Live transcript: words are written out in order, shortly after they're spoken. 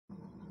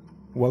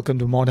Welcome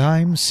to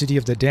Mordheim, City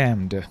of the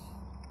Damned.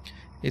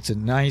 It's a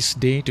nice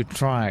day to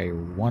try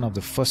one of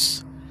the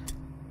first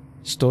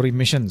story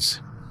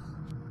missions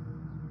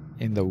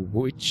in the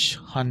Witch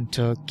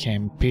Hunter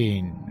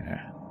campaign.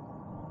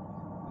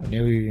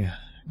 I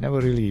never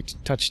really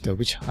touched the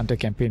Witch Hunter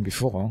campaign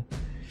before,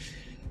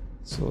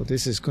 so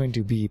this is going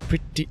to be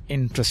pretty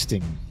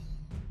interesting.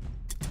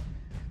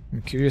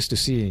 I'm curious to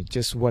see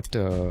just what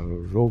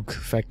Rogue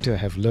Factor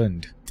have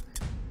learned.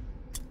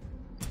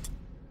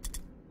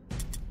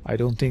 I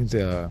don't think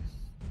the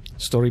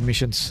story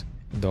missions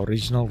in the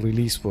original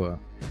release were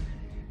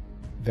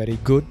very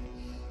good.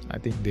 I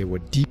think they were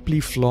deeply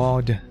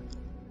flawed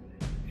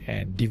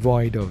and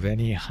devoid of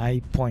any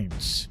high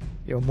points.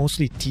 They were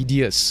mostly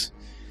tedious,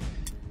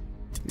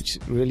 which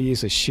really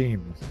is a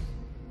shame.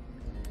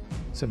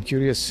 So I'm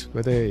curious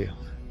whether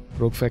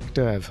Rogue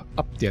Factor have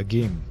upped their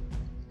game.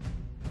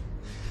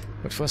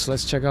 But first,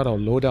 let's check out our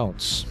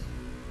loadouts.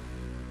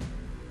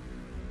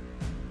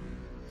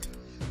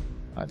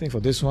 I think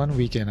for this one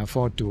we can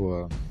afford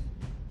to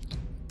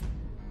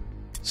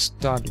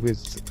start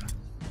with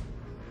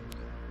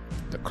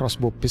the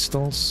crossbow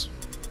pistols.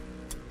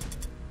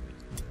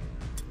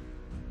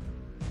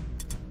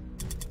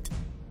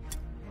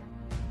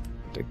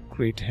 The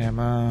great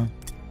hammer.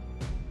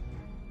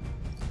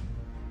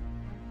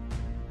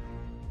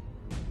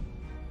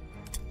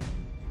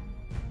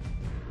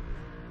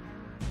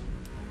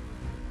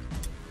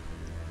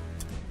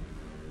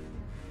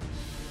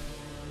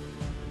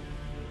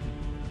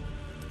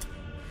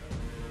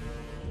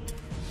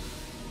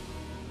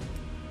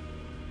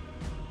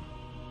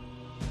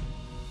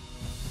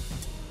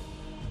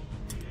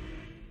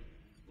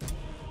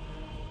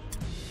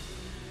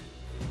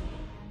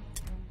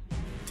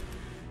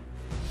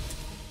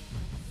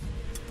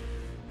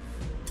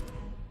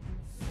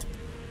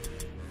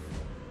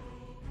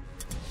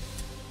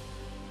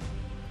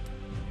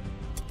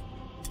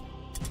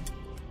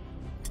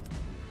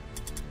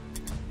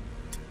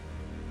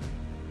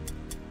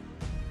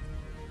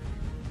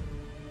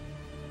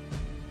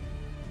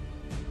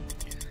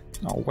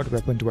 Now, what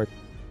weapon do I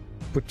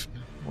put?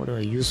 What do I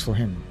use for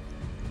him?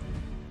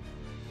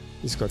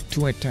 He's got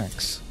 2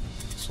 attacks,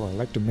 so I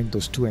like to make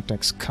those 2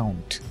 attacks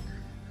count.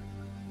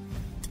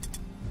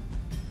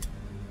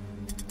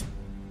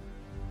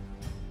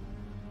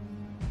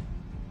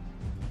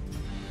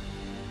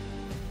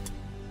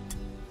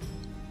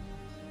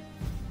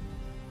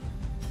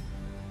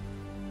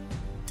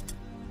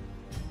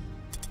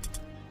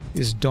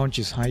 His dodge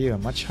is higher,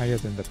 much higher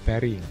than the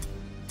parry.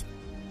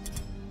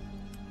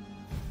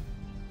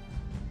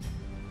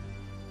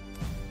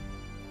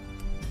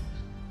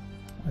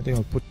 I think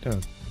I'll put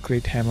a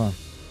great hammer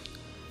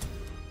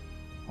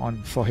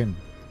on for him.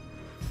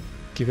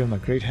 Give him a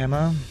great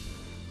hammer.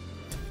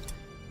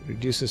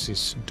 Reduces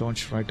his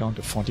dodge right down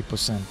to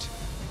 40%.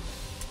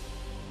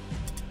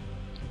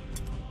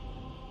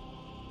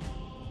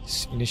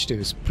 His initiative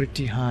is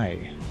pretty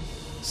high,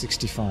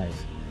 65.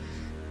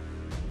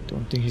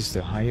 Don't think he's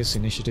the highest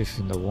initiative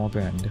in the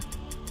warband.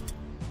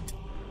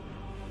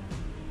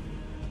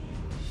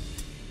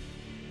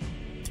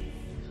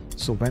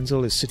 So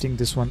Wenzel is sitting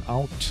this one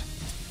out.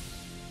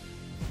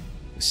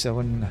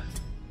 7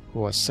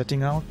 who are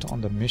setting out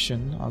on the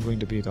mission are going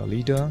to be the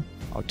leader,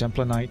 our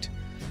Templar Knight,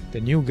 the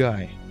new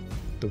guy,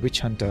 the Witch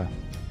Hunter.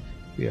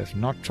 We have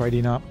not tried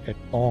him up at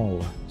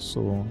all,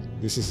 so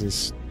this is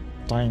his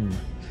time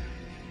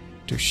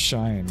to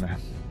shine.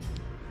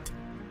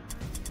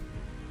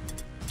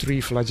 3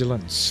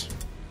 flagellants,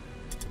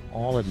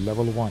 all at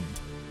level 1.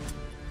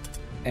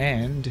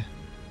 And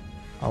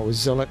our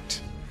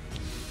zealot,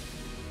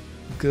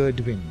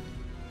 Gerdwin.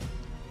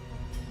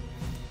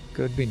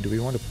 Gerdwin, do we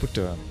want to put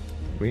a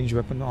ranged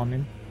weapon on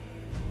him?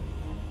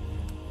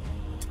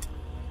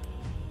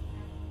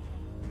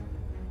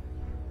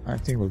 I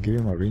think we'll give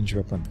him a ranged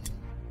weapon.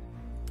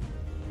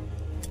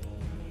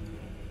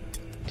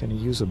 Can he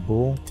use a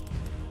bow?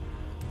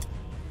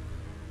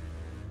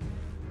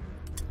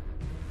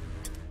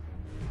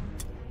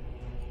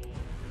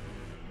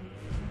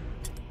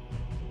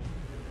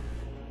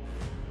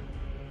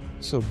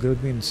 So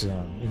Gerdwin's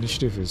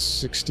initiative is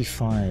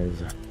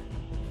 65.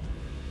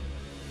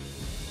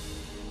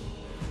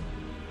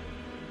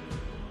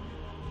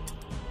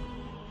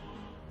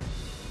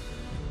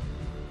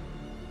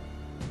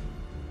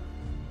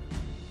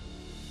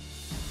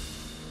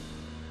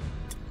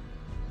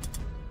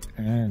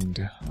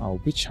 And our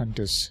Witch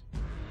Hunters.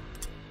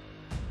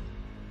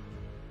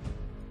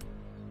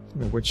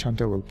 The Witch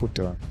Hunter will put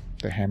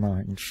the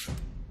hammer in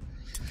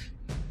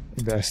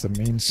as the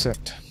main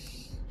set.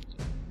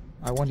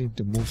 I want him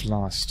to move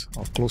last,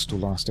 or close to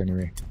last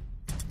anyway.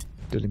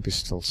 Dueling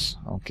pistols.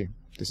 Okay,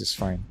 this is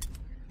fine.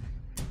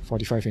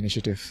 45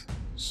 initiative.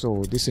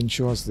 So this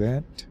ensures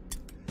that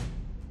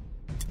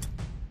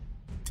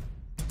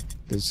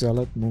the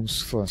Zealot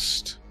moves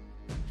first.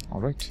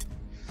 Alright.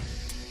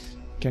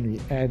 Can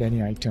we add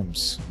any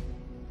items?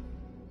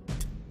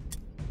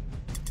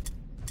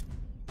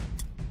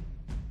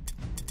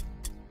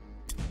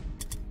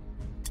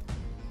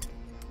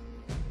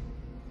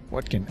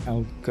 What can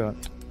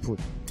Algard put?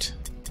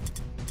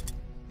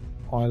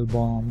 oil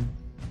bomb.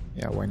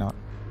 Yeah, why not?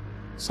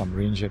 Some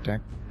range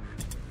attack.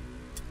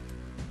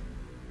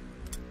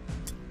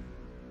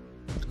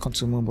 What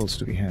consumables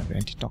do we have?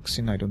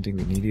 Antitoxin, I don't think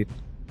we need it.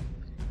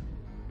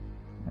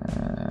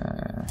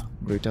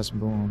 Greta's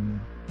Bone.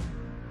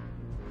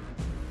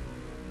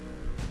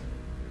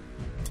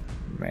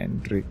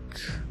 Mandrake.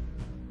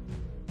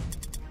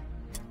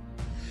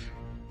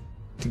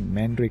 I think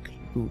Mandrake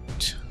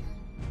Root.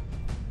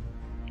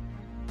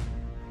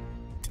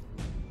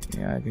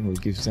 Yeah, I think we'll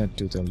give that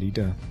to the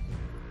leader.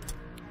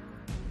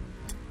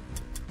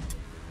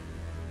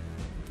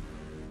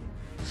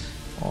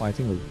 Oh, I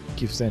think we'll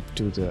give that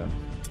to the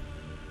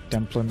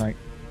Templar Knight.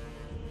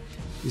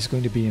 He's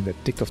going to be in the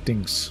thick of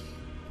things.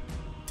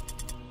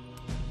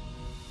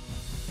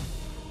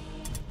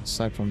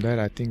 Aside from that,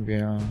 I think we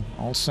are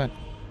all set.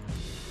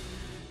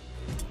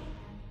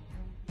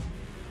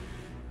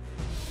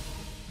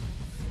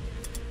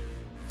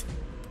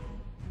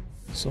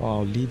 So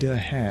our leader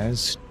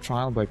has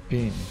Trial by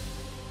Pain.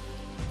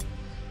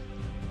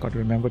 Got to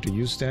remember to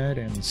use that.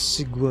 And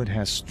Sigurd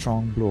has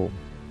Strong Blow.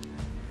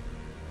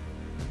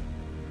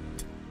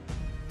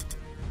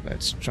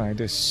 Let's try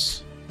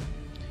this.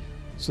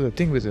 So the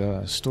thing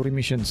with story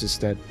missions is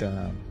that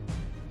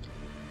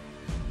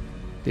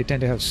they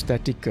tend to have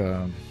static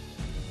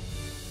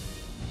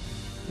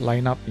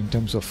lineup in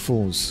terms of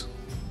foes.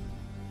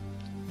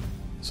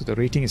 So the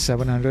rating is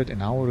 700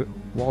 and our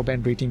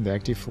warband rating, the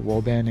active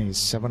warband, is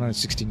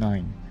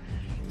 769.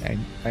 And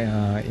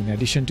in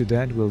addition to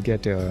that, we'll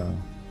get a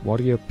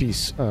warrior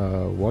priest,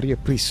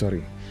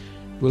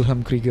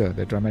 Wilhelm Krieger,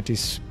 the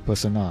dramatis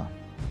persona.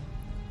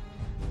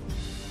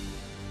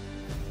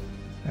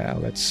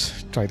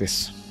 Let's try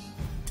this.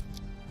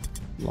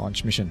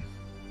 Launch mission.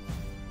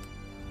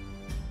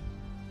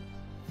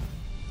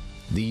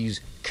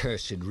 These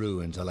cursed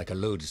ruins are like a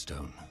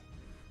lodestone,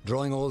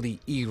 drawing all the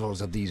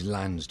evils of these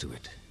lands to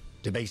it.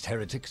 Debased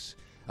heretics,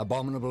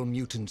 abominable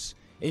mutants,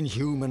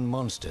 inhuman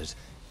monsters,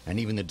 and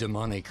even the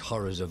demonic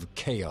horrors of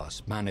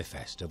chaos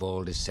manifest have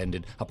all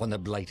descended upon the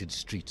blighted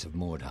streets of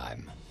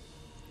Mordheim.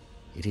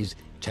 It is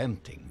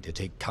tempting to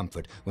take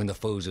comfort when the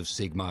foes of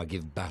Sigmar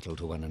give battle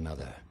to one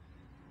another.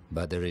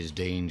 But there is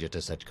danger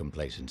to such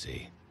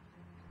complacency.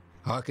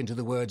 Hearken to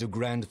the words of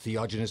Grand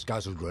Theogenes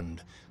Gazelgrund,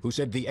 who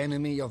said, "The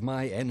enemy of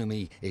my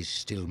enemy is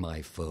still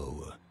my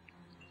foe."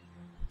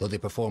 Though they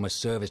perform a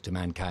service to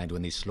mankind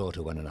when they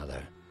slaughter one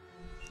another,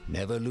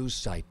 never lose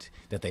sight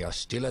that they are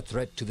still a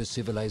threat to the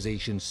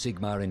civilization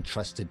Sigmar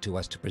entrusted to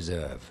us to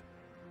preserve.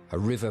 A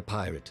river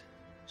pirate,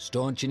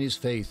 staunch in his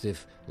faith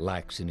if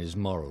lax in his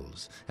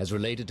morals, has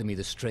related to me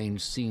the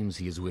strange scenes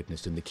he has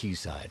witnessed in the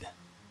quayside.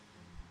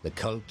 The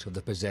cult of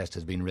the possessed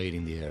has been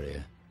raiding the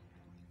area,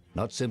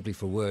 not simply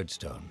for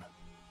Wordstone,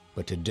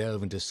 but to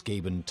delve into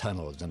Skaven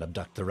tunnels and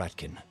abduct the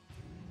Ratkin.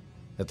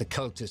 That the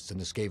cultists and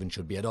the Skaven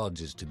should be at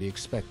odds is to be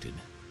expected,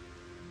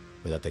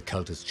 but that the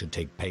cultists should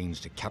take pains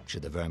to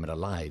capture the vermin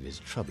alive is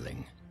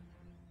troubling.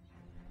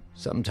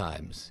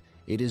 Sometimes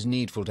it is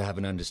needful to have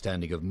an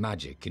understanding of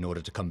magic in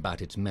order to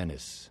combat its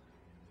menace.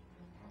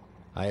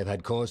 I have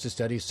had cause to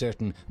study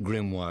certain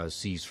grimoires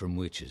seized from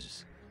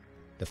witches.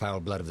 The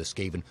foul blood of the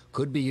Skaven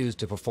could be used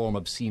to perform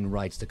obscene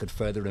rites that could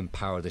further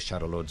empower the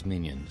Shadow Lord's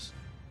minions.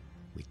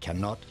 We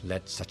cannot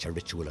let such a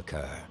ritual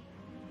occur.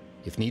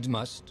 If needs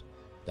must,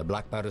 the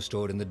black powder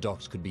stored in the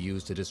docks could be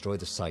used to destroy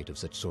the site of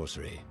such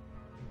sorcery.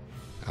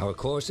 Our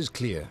course is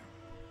clear.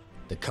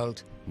 The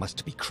cult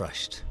must be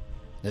crushed.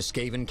 The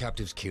Skaven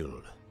captives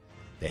killed.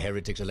 The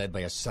heretics are led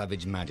by a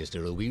savage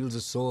magister who wields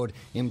a sword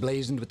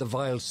emblazoned with the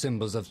vile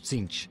symbols of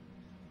Tzeentch.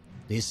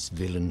 This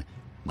villain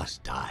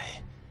must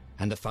die,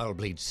 and the foul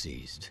blade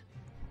seized.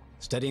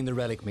 Studying the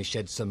relic may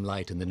shed some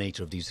light on the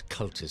nature of these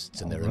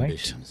cultists and their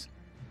ambitions.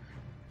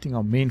 I think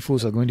our main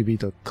foes are going to be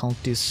the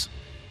cultists,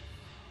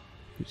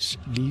 which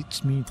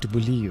leads me to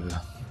believe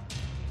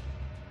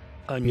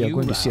we are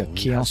going to see a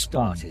chaos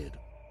spawn.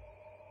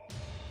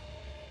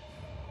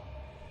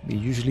 We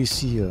usually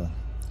see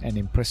an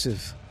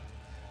impressive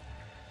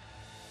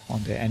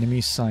on the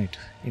enemy side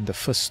in the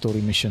first story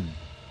mission,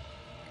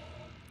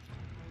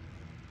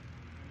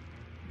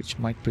 which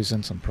might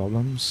present some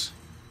problems.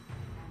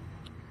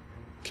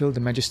 Kill the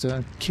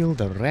Magister, kill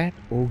the Rat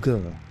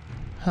Ogre.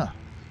 Huh.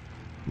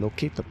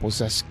 Locate the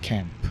possessed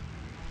camp.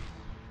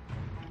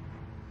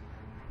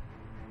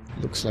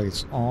 Looks like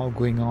it's all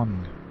going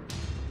on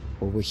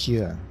over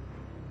here.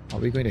 Are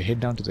we going to head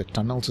down to the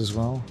tunnels as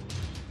well?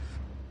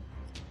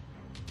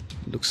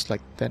 Looks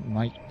like that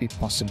might be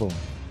possible.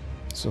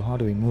 So how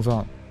do we move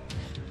out?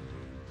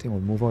 I think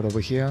we'll move out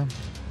over here.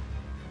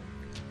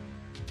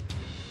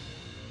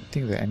 I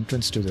think the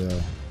entrance to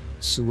the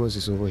sewers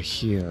is over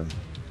here.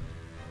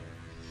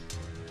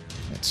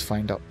 Let's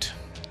find out.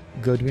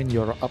 Godwin,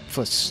 you're up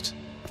first.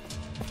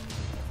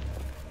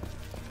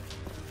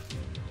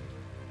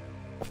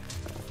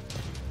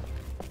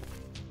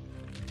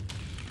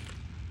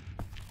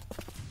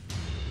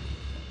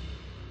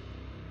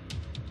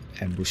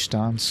 Ambush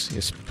stance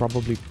is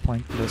probably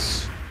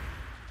pointless.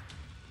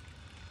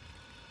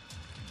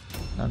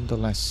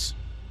 Nonetheless,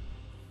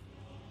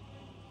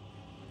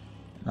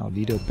 Now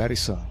leader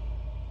Barissa.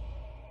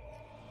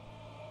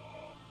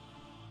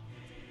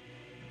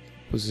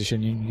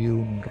 Positioning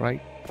you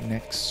right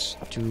next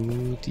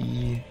to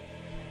the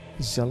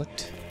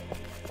zealot.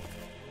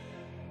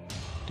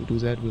 To do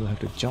that, we'll have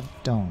to jump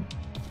down.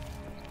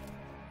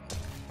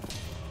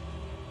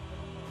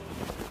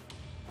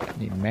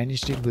 He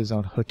managed it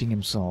without hurting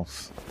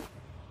himself.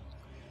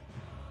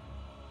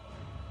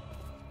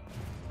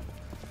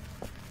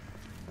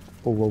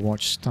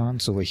 Overwatch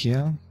stance over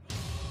here.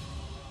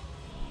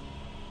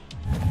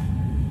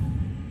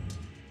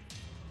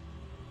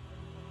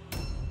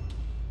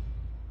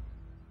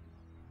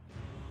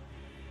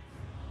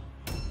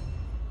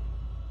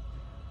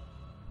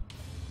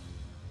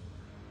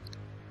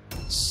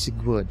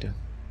 Sigurd.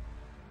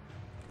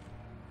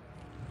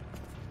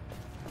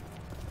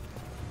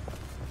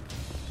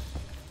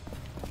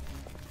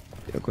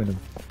 They're going to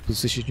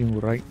position you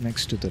right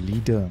next to the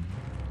leader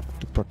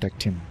to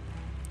protect him.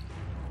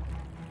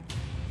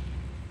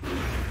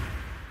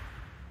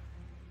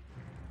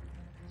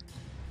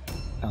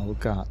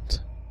 Algat.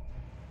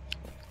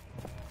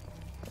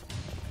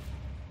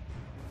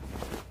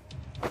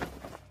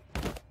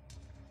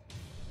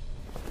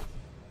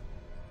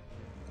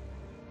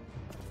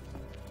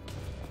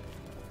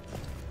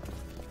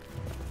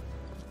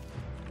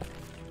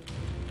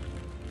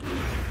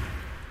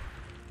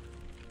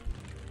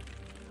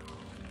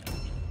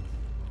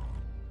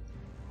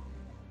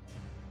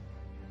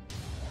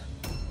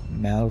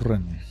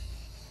 Malrun.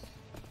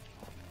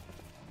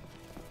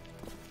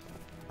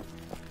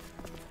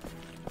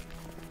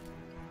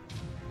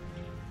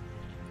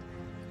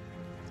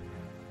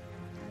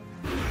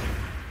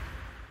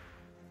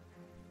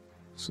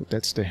 So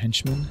that's the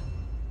henchman.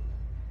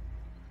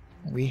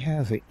 We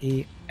have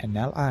an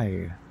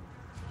ally.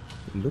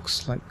 It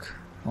looks like,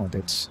 oh,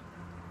 that's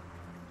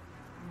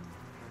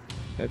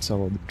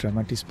our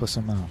dramatis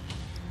persona.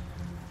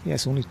 He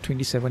has only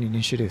 27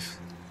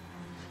 initiative.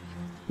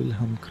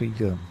 Wilhelm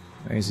Krieger.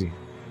 Where is he?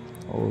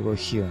 Over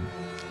here.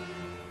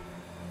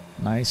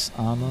 Nice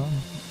armor,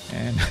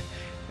 and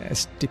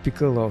as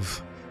typical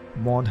of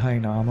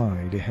Mordheim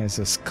armor, it has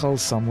a skull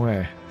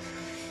somewhere.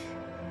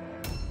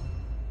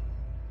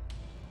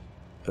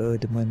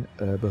 Erdmann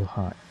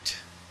Eberhardt.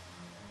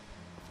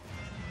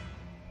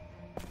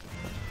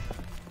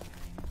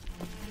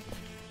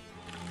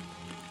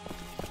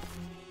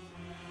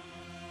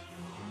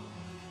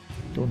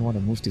 Don't want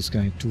to move this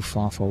guy too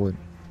far forward.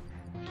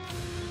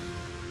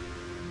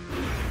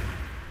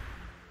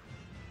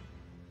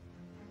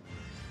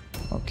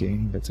 Okay,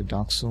 that's a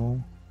Dark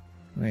Soul.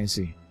 Where is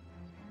he?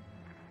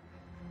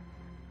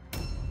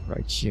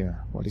 Right here.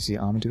 What is he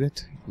armed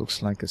with?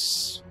 Looks like a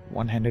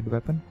one-handed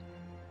weapon.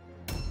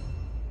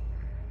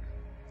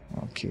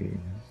 Okay.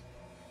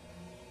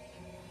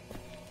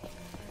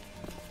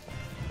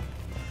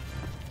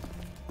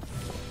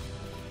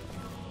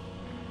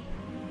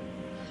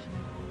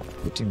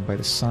 Put him by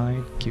the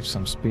side, give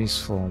some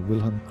space for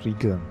Wilhelm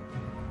Krieger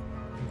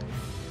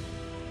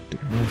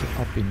to move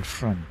up in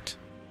front.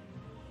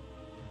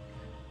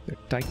 They're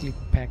tightly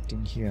packed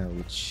in here,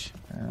 which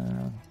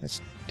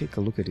let's take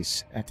a look at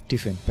his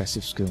active and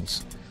passive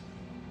skills.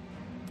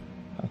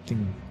 I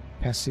think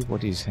passive,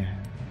 what is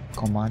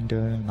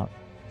commander, not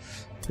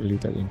really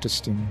that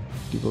interesting.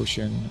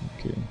 Devotion,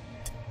 okay.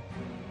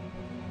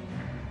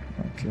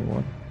 Okay,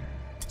 what?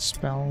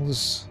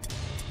 Spells.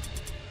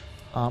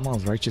 Armor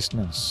of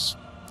Righteousness.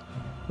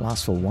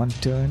 Lasts for 1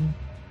 turn.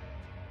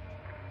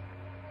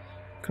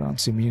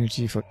 Grants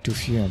immunity to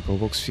fear and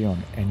provokes fear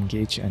on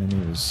engaged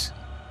enemies.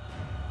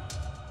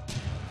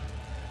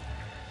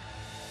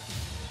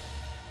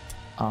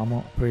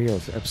 Armor Prayer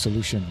of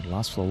Absolution.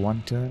 Lasts for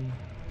 1 turn.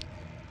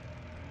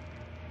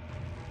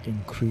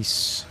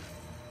 Increase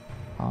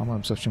armor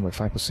absorption by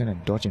 5%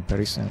 and dodge and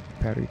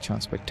parry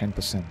chance by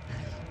 10%.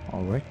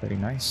 Alright, very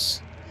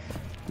nice.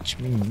 Which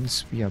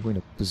means we are going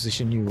to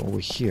position you over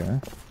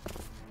here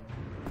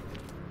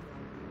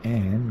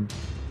and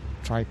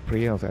try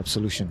Prayer of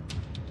Absolution.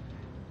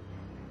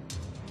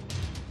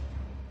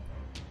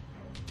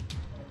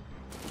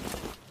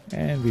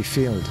 And we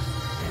failed.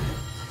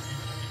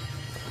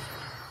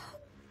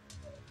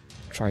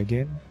 Try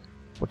again.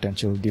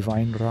 Potential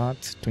Divine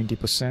Wrath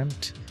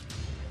 20%.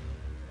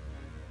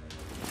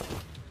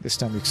 This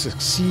time we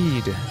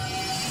succeed.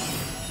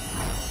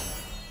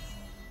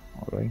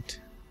 Alright.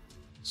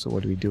 So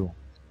what do we do?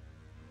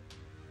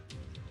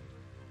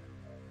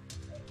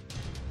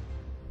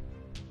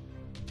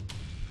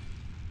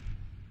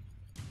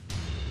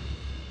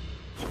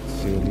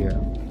 Failure.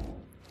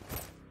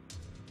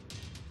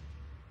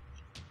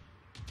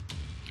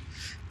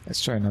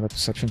 Let's try another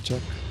perception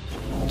check.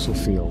 Also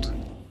failed.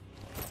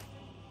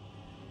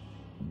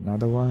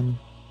 Another one.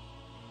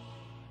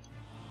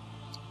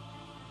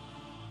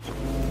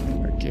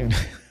 Again.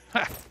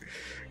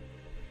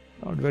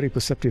 Not very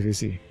perceptive, is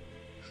he?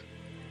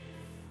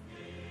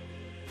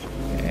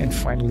 And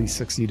finally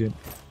succeeded.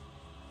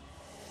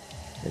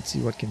 Let's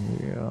see what can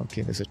we...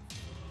 okay, there's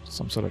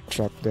some sort of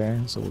trap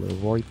there, so we'll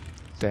avoid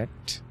that.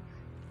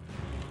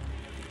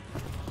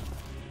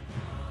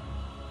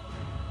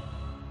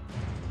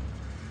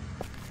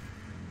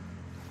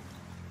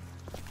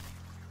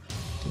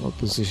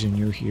 position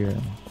you here,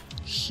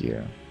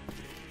 here.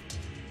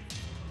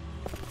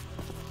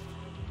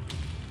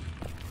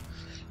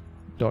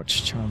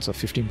 Dodge chance of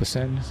 15%,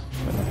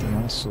 but nothing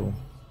else, so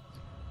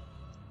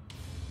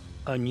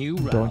A new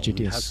dodge round it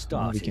has is.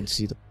 Now we can started.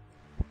 see the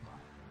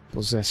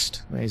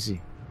possessed. Where is he?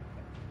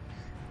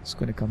 He's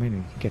going to come in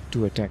and get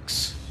 2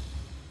 attacks.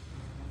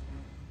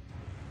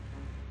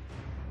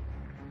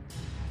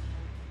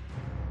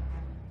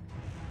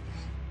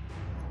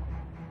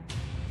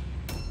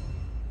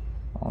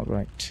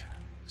 Alright,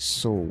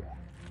 so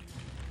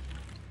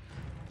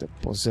the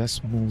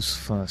possessed moves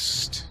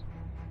first.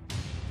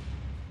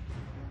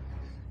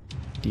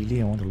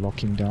 Ideally, I want to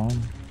lock him down,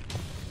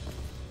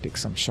 take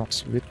some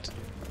shots with.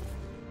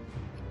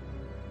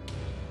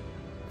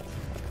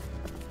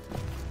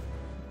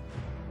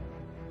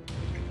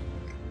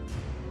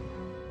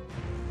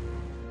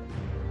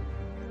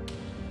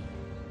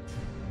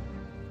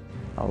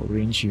 Our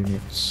range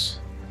units.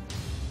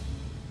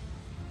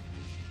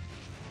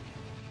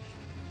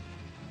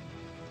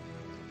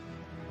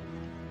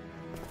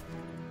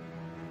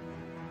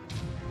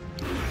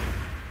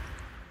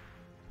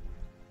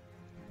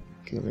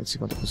 Okay, let's see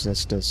what the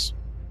possessed does.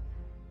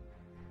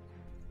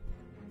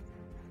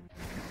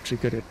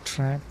 Triggered a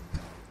trap.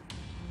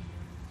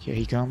 Here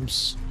he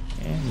comes,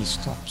 and he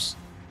stops.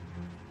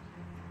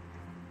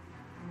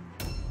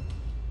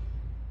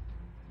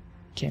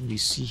 Can we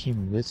see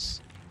him with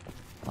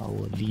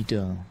our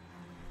leader?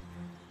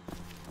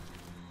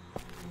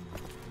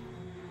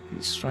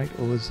 He's right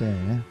over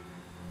there.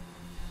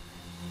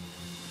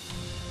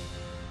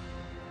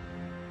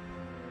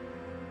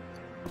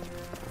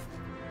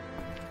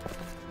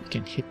 We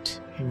can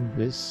hit him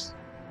with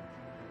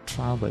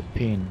trial by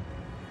pain.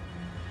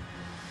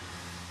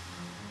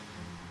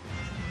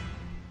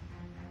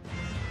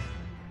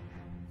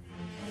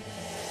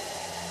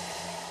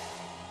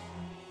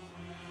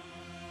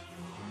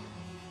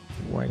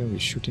 Why don't we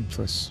shoot him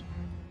first?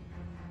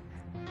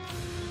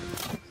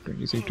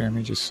 23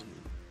 damage is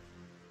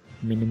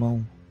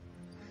minimal.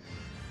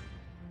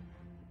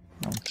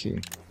 Okay,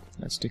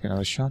 let's take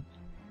another shot.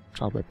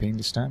 Trial by pain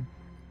this time.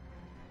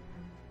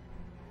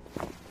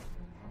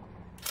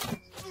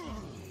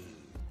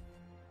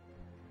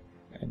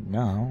 And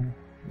now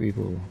we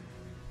will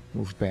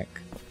move back.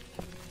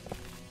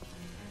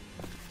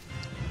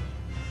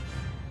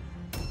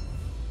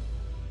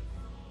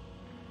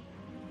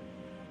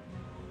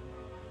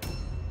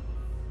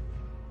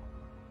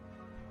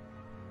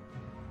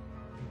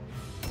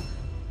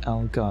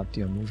 Algard,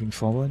 you're moving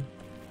forward.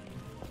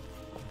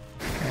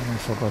 And I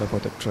forgot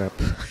about the trap.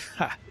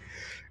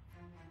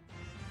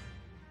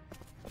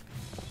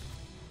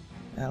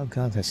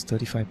 Algard has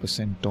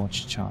 35%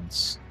 dodge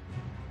chance.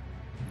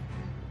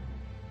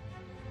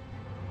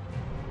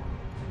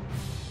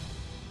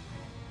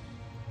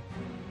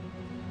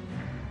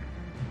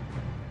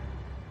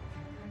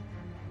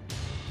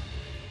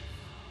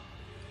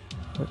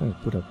 Why don't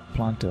I put a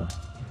planter?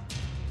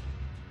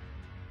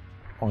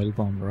 Oil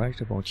bomb right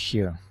about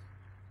here.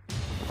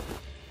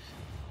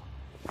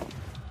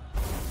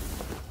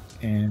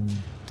 And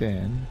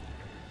then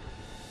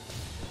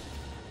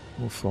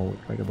move forward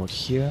right about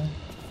here.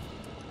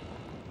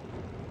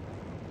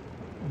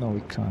 No,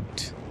 we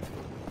can't.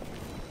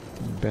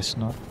 Best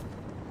not.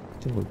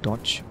 Then we'll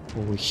dodge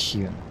over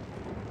here.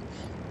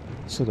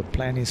 So the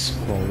plan is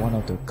for one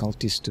of the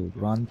cultists to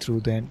run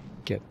through that,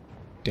 get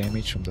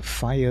damage from the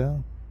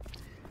fire,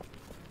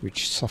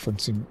 which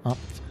softens him up,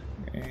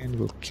 and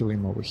we'll kill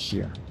him over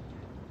here.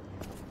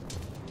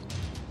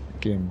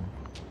 Again,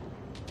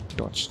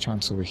 dodge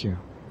chance over here.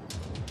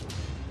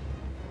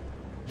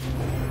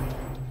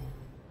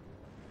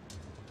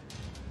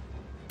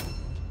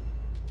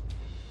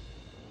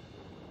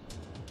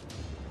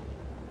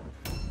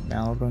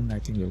 Malrun, I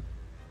think you'll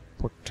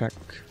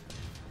protect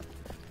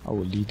our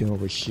leader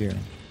over here.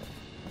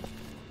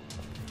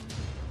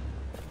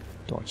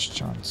 Dodge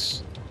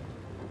chance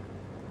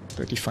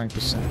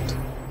 35%.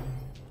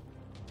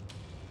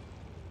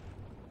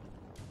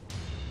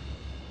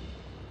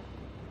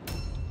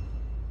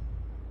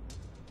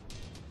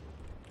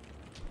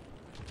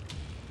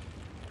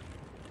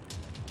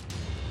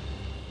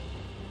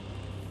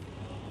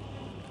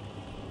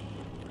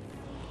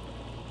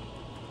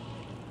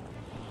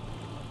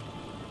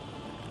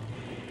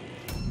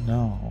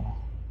 Now,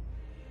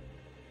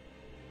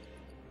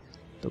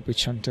 the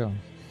witch hunter,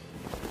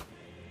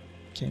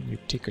 can you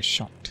take a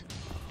shot?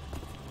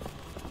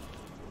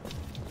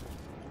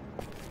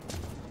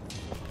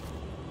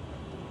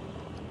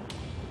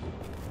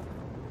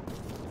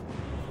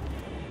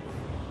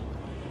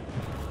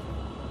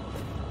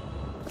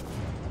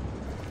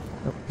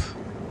 Up.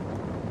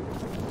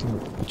 I think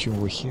I'll put you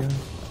over here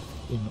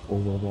in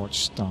Overwatch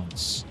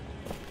stance.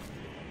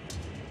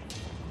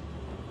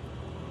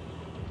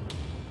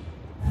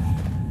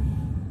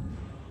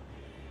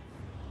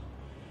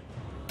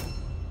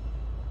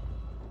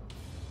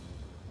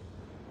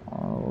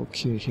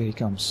 Okay, here he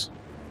comes.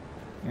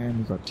 And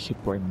we got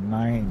hit by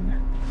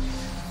 9.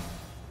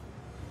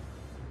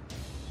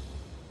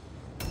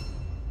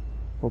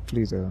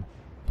 Hopefully the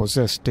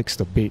possessed takes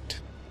the bait.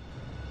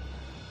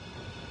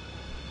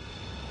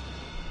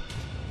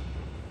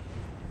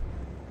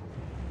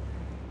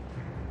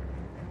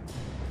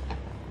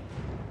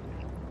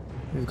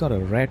 got a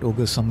rat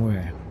ogre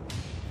somewhere.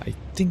 I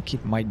think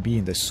it might be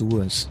in the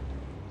sewers.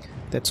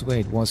 That's where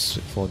it was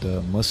for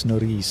the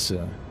mercenaries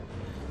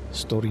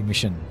story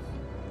mission.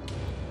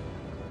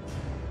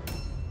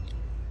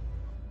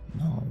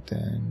 Now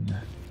then,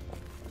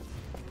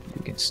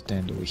 you can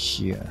stand over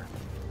here.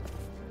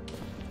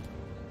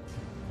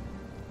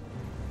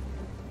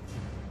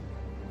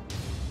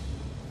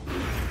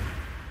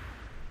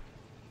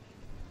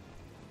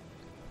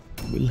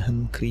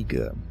 Wilhelm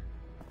Krieger.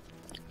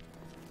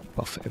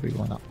 Buff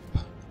everyone up.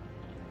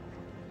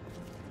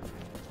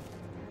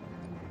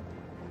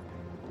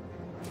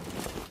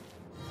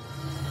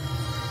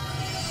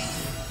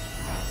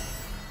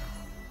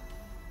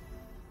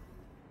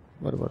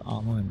 What about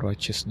armor and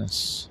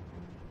righteousness?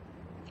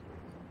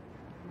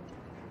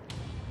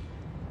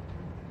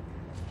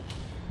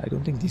 I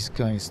don't think these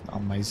guys are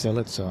my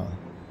zealots are.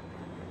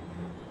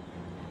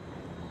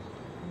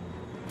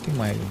 I think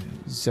my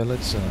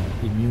zealots are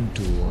immune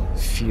to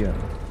fear,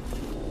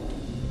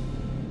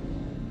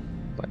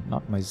 but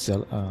not my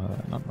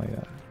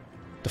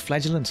the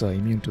flagellants are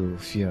immune to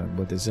fear,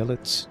 but the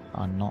zealots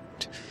are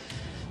not.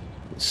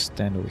 We'll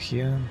stand over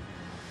here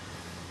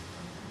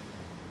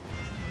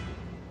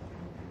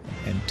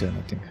and turn,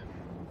 I think.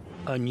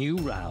 A new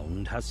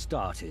round has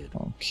started.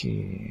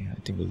 Okay, I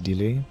think we'll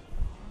delay.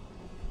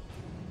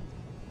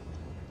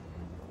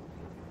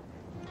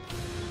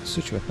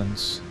 Switch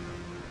weapons.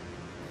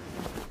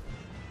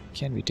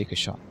 Can we take a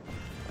shot?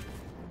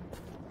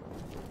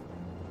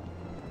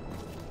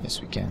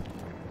 Yes, we can.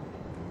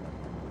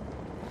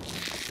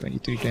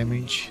 23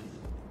 damage.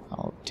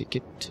 I'll take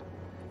it.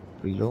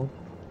 Reload.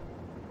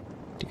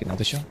 Take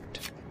another shot.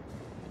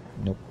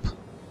 Nope.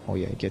 Oh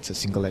yeah, it gets a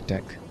single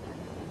attack.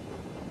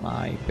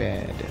 My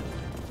bad.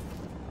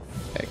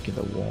 Back in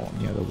the wall,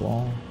 near the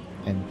wall,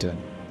 and turn.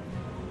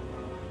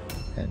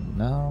 And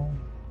now...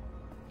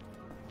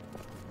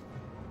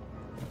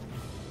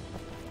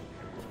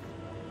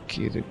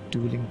 Okay, the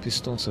dueling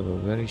pistols have a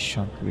very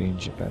short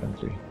range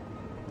apparently.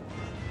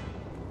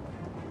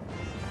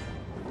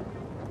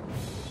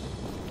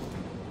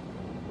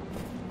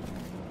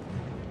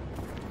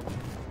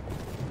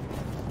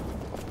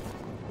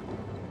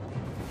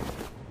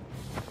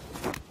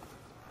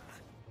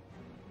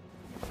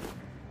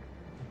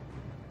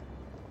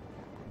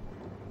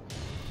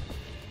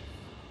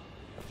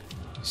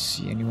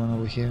 See anyone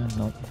over here?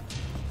 Nope.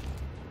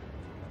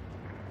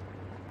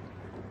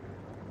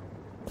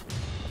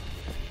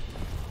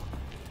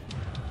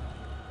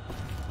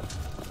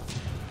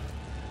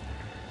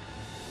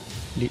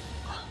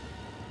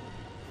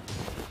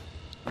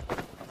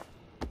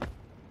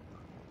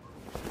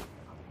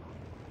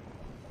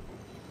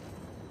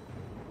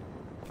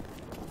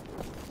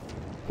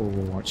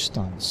 Overwatch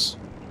stance.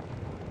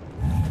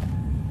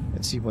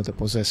 Let's see what the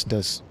possessed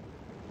does.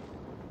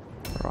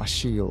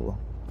 Rashiel.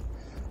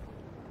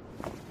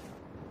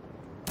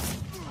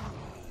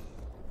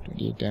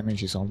 28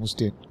 damage, is almost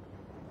dead.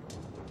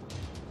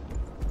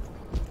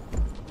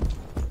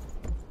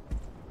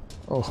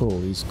 Oh,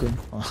 he's good.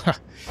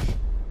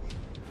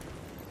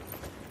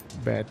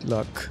 Bad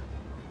luck.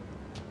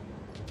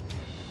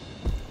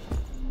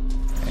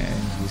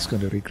 And he's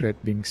going to regret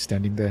being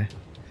standing there.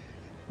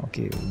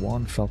 Okay,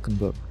 one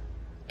Falkenberg.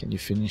 Can you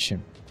finish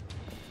him?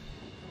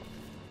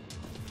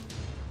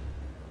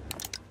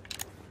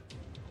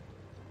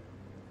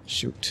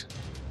 Shoot.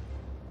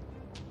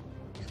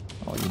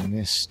 Oh, you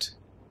missed.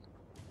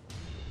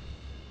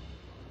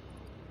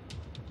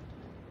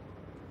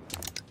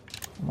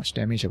 How much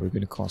damage are we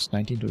going to cost?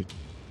 19 to...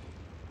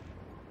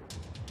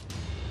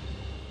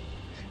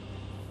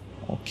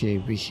 Okay,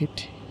 we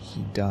hit,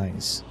 he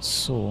dies.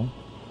 So,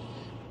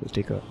 we'll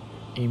take a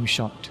aim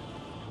shot.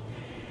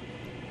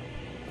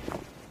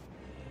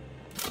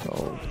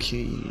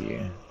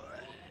 Okay.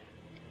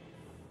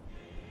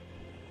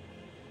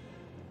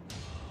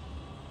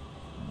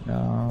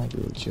 Now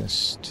we'll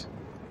just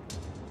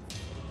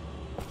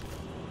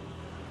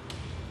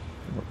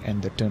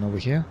end the turn over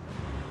here.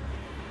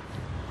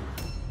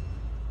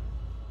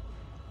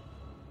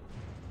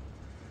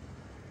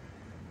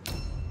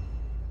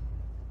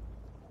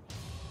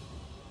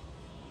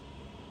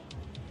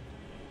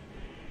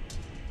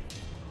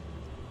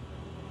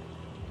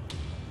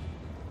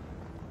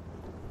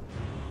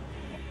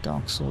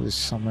 Dark Soul is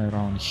somewhere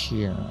around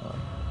here.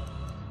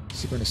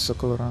 Is he going to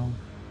circle around?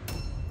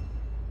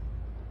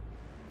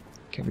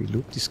 Can we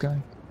loop this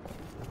guy?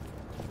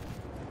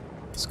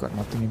 It's got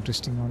nothing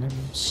interesting on him,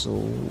 so...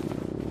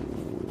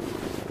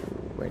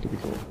 Where do we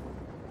go?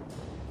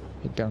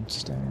 Head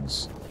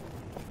downstairs.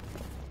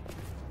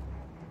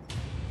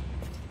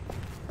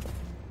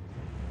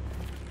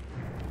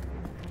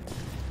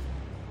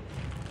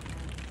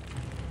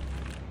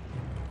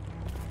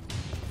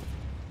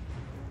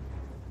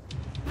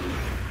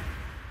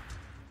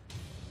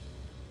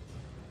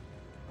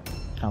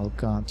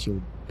 Algard,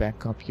 you'll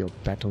back up your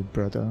battle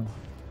brother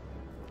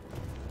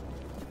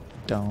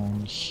down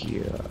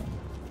here.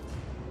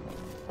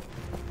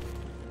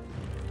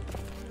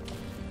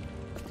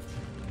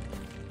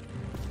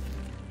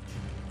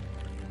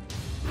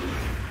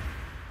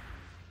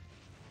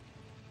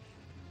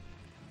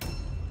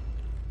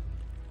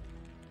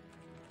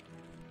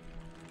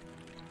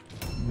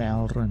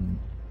 Malrun.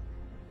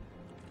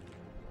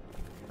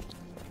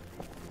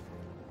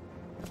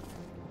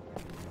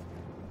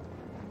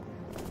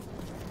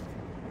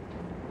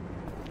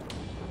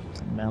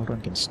 The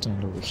Malrun can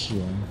stand over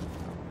here.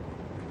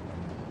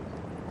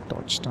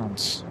 Dodge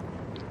stance.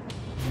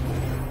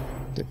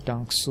 The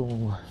Dark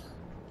Soul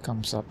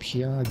comes up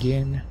here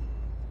again.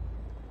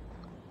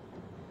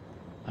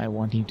 I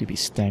want him to be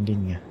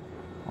standing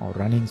or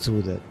running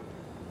through the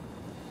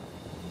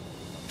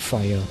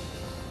fire.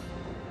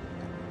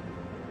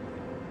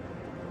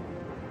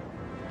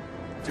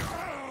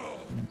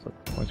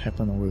 What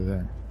happened over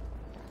there?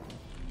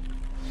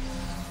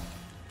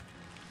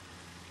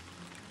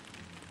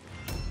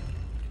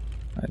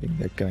 I think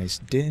that guy's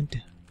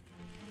dead.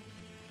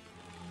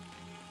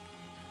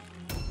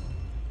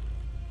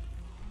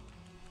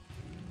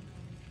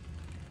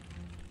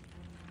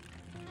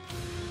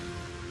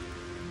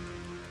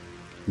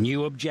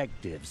 New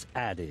objectives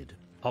added.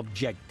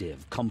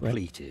 Objective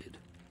completed.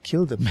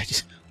 Kill the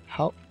magic.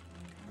 How?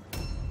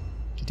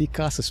 Did he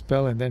cast a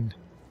spell and then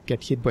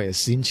get hit by a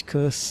Zinj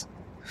curse?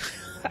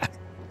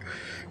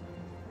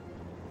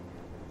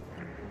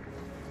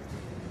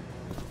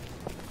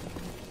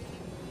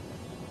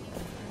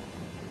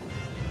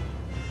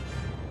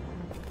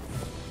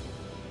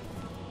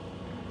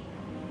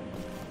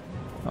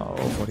 Oh,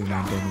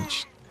 49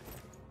 damage.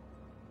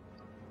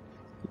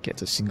 He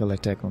gets a single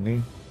attack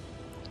only.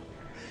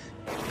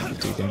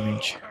 53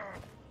 damage.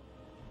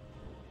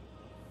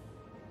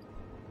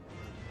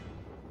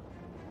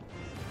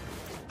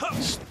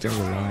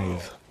 Still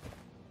alive.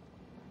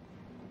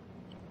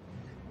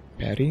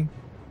 Parry.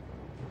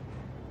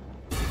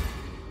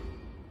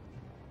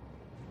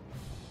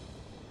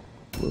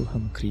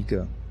 Wilhelm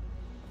Krieger.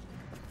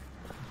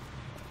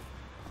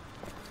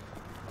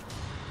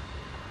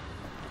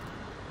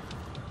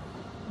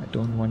 I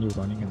don't want you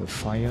running in the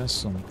fire,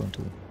 so I'm going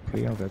to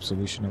play out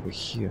Absolution over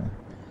here.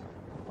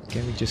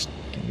 Can we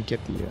get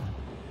the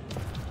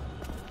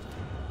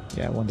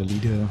yeah, I want the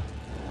leader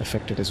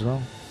affected as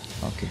well.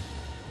 Okay.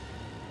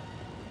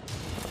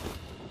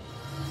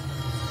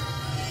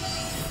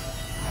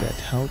 That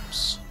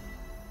helps.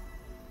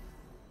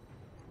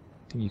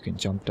 I think you can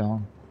jump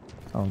down.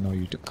 Oh no,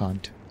 you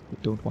can't. We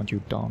don't want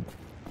you down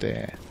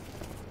there.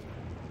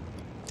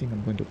 I think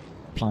I'm going to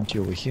plant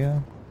you over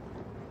here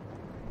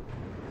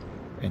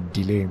and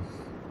delay.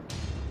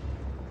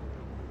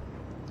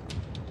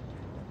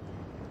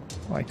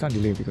 Oh, I can't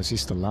delay because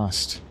he's the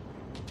last.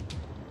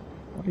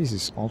 What is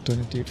this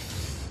alternative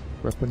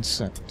weapon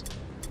set?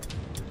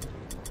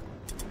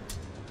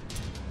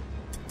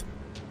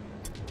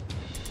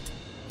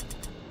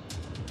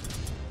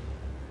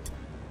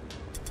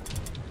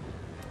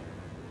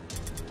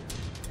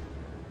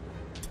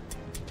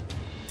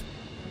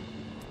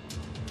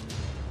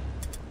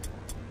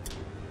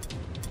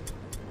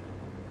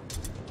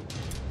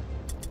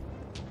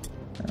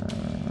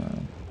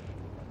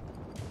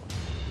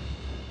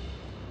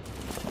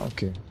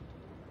 Okay.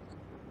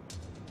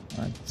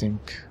 I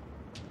think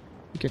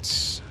he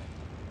gets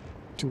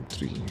 2,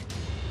 3.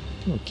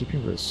 No,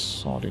 keeping the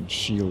sword and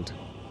shield.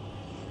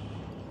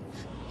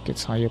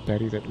 Gets higher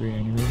parry that way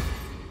anyway.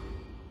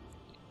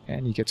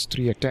 And he gets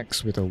 3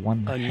 attacks with a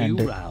one-handed A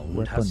new round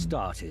weapon. has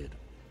started.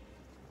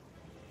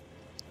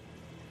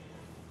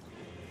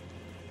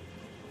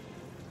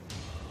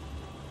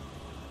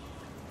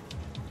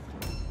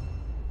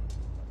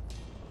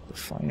 The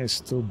fire is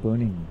still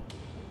burning.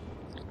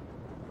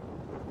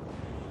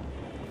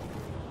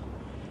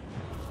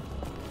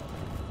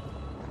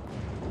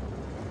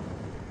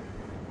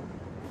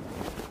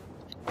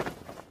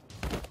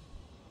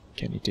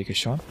 Can you take a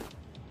shot?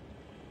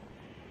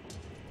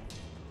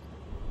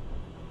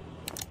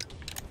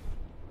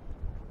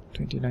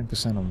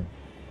 %29 only.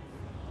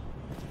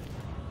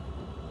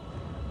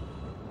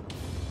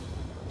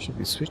 Should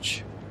we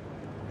switch?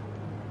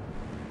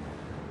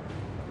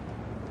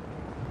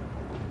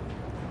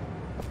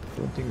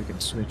 Don't think we can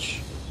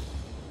switch.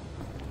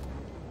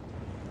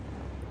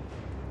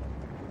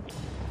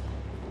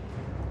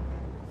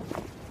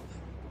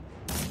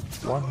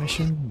 One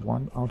mission,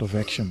 1 out of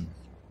action.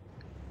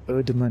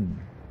 Erdmann.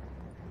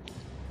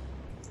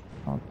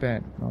 Not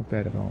bad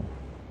at all.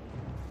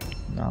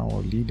 Now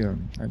our leader.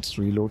 Let's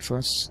reload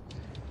first.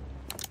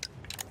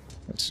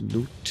 Let's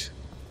loot.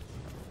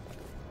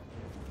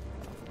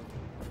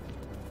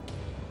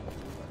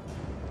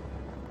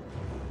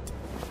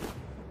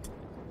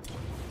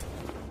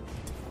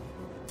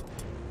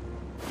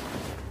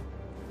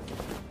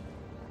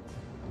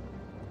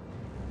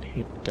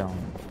 Hit down.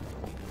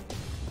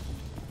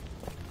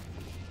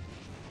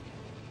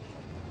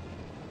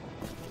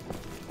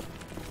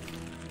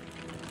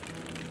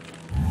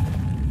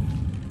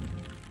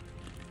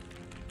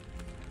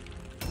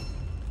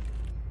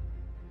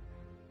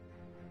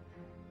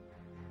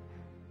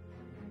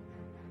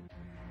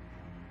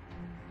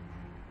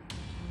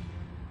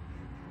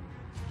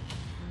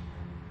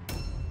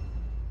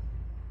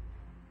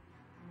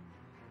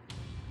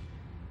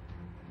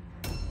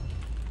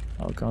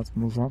 Our guards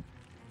move up.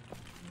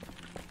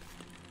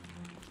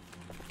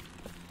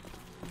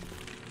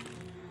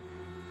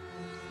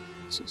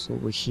 So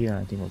over here,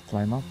 I think we'll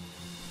climb up.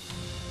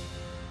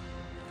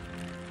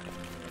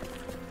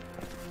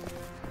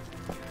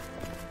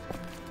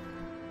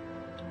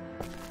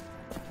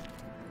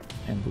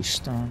 Ambush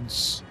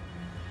stance.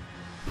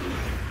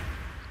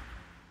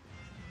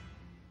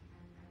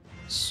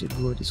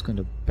 Sigurd is going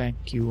to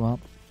back you up.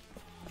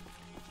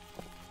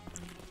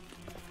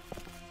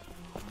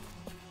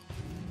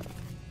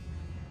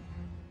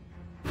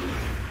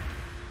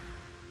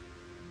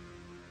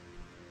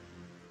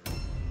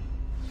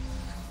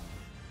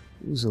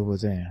 Who's over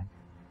there?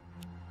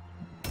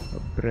 A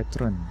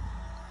brethren.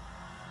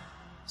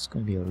 It's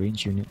going to be a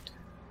range unit.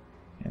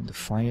 And the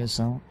fire's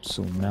out,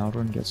 so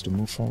Malron gets to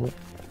move forward.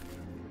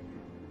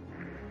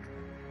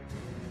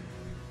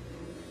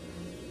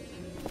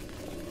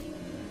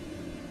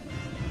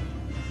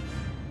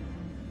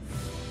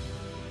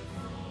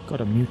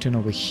 Got a mutant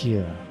over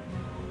here.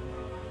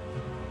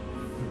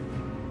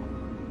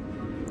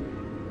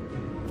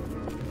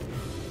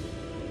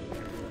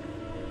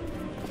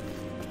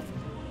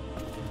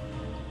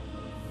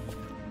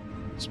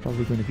 It's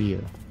probably going to be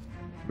a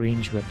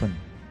range weapon.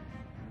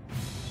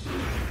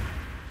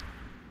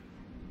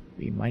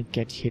 We might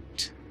get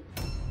hit.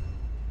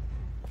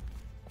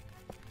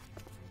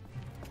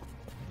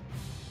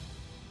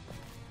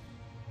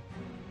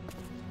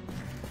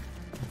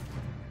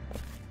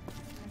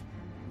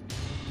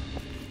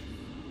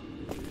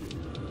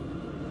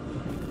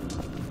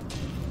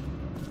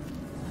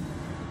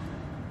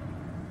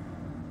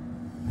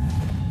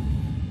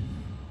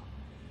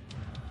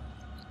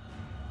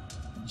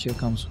 Here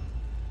comes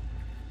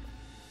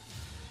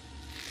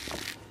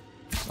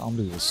armed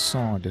with a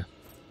sword.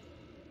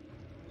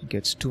 He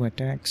gets 2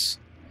 attacks.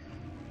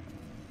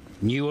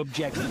 New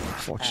objective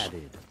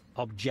added.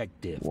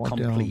 Objective What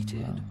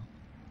completed.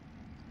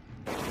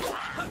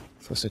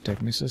 First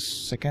attack misses,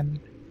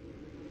 second,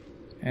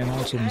 and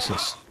also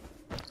misses.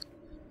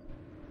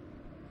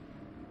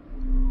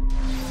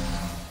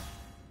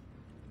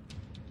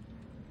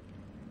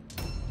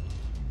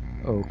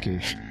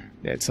 Okay,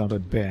 that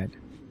sounded bad.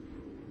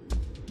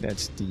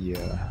 That's the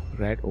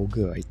red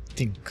ogre, I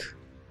think.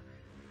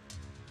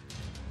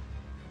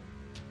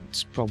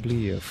 It's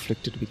probably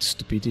afflicted with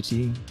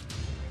stupidity,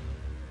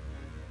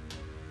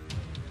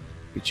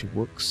 which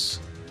works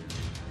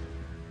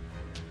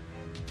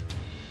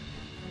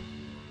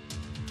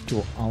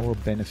to our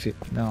benefit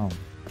now.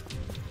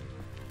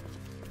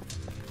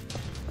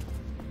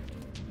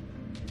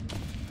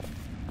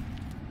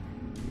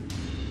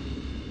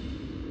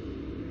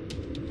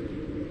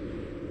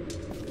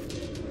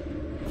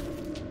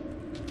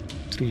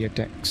 Three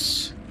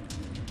attacks.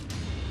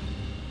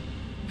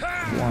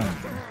 1,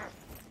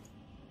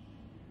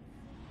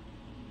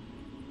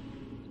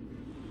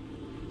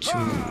 2.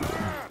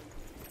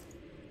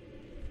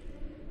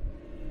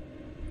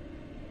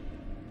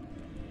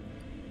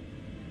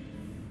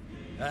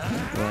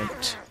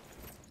 Right.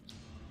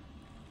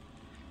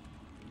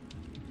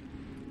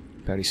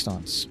 Parry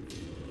stance.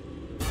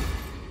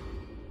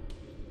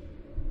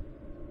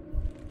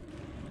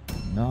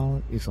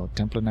 Now, if our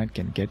Templar Knight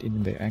can get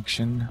in the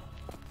action.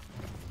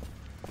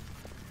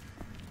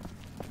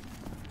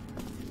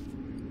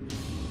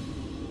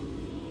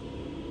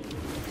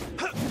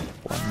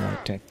 One more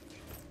attack.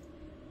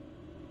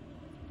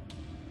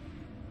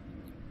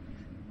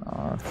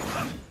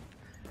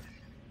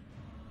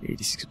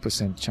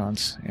 86%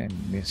 chance and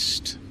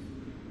missed.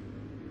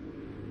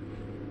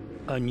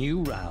 A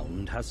new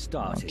round has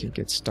started. Okay,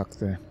 get stuck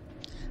there.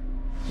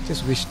 I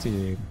just wish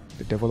the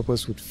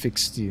developers would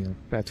fix the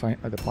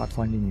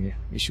pathfinding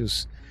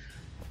issues.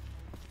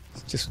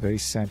 It's just very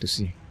sad to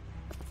see.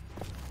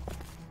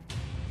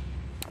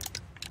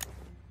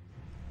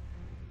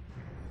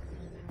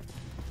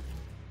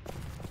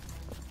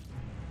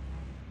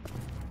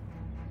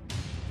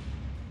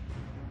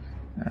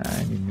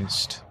 And he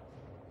missed.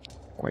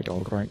 Quite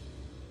alright.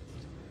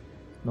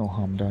 No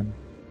harm done.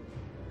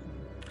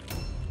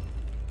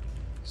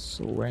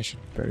 So where should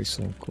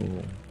Perisol go?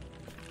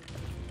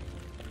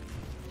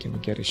 Can we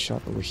get a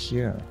shot over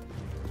here?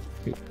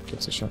 Wait,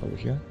 gets a shot over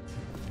here.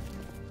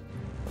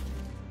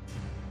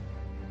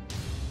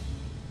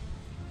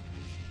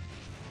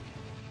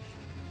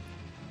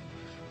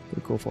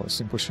 We'll go for a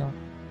simple shot.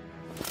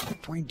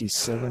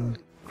 27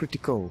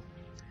 critical.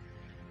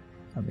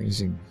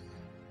 Amazing.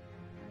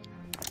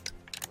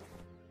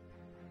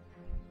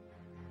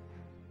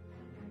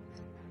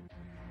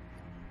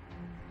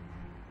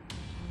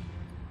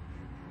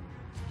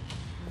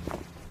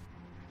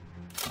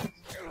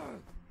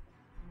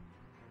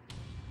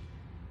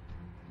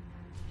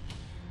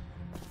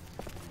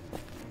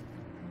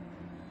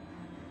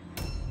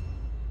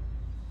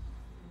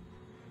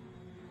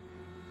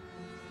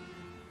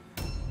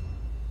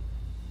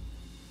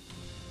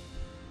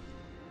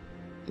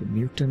 The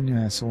mutant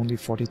has only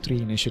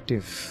 43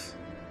 initiative,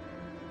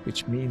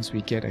 which means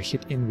we get a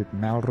hit in with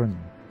Malron,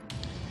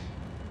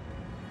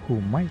 who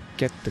might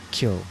get the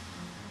kill.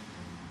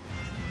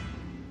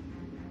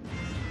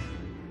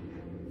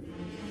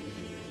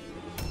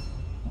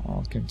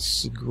 Oh, can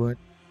Sigurd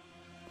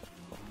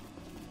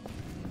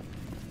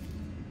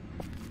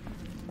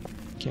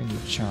Can you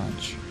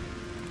charge?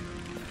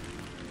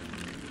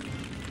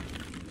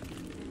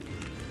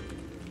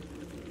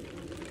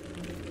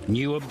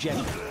 New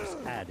objectives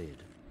added.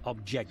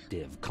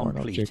 Objective What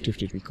completed. objective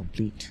did we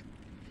complete?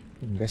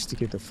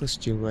 Investigate the first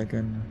jail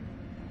wagon.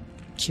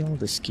 Kill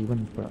the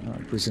Skiven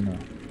prisoner.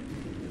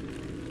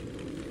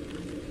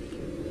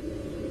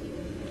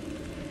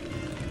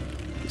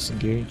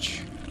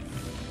 Disengage.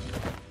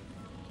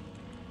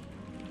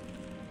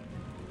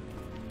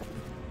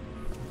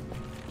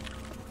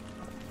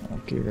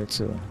 Okay, that's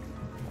a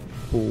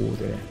bow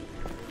there.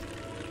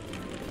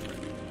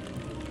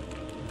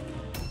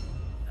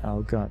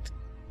 Algard,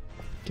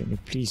 can you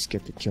please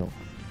get the kill?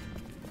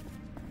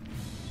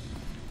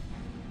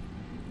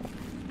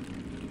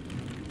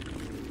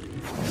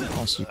 Of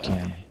course you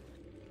can.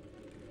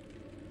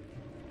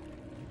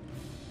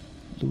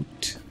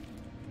 Loot.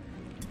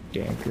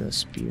 Dagger,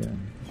 spear.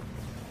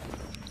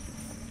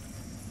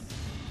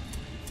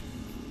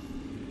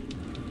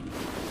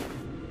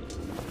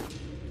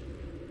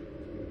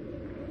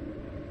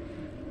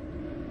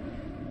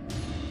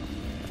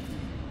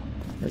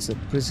 There's a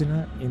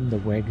prisoner in the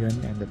wagon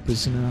and the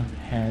prisoner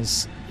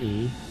has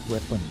a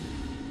weapon.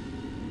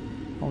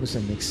 How does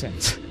that make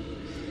sense?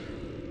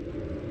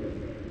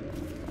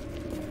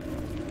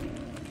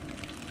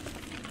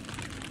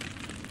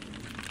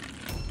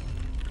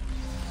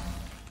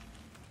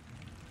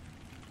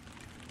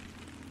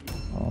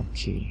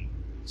 Okay,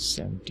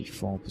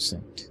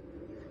 74%.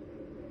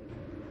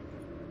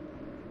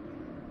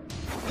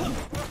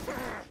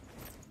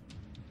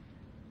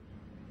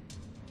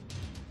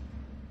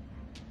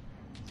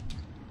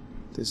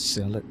 The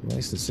zealot,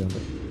 where's the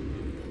zealot?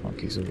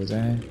 Okay, so over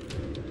there.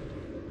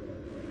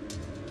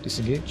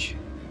 Disengage.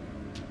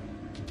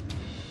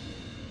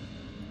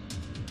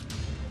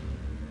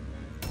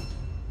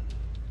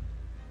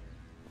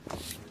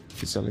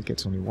 The zealot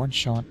gets only one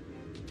shot.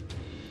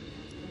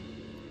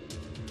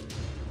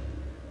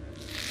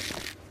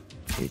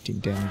 18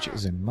 damage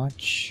isn't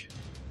much.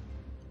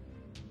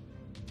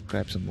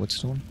 Grab some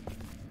woodstone.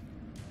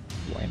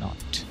 Why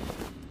not?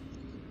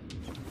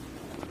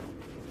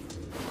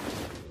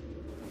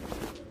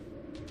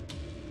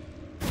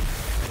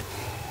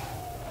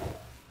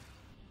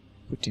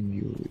 Putting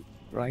you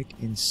right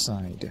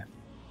inside.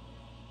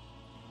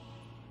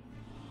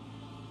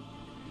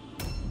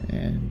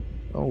 And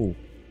oh,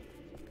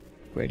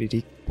 where did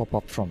he pop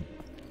up from?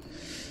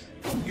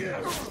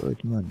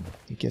 Birdman.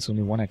 He gets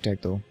only one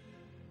attack though.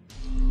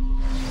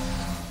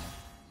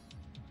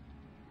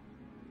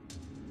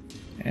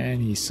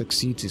 And he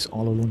succeeds his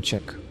all alone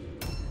check.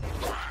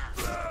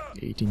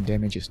 18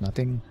 damage is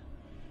nothing.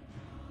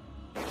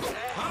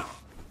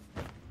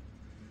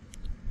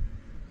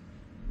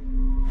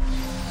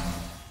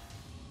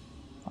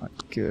 I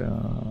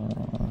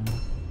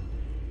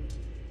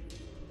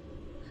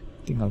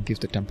think I'll give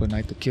the Temple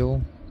Knight the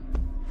kill.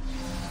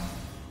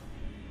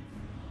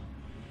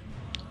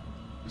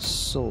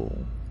 So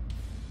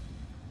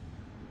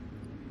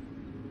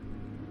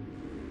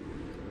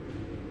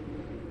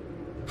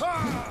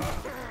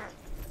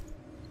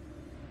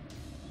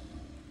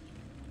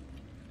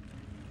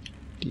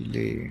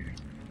delay.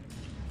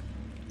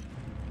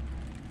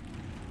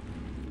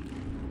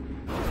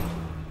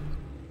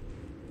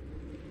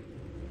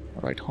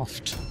 Alright,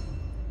 Hoft.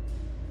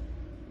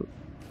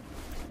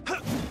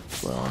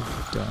 Well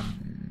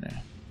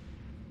done.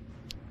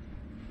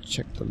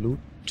 Check the loot.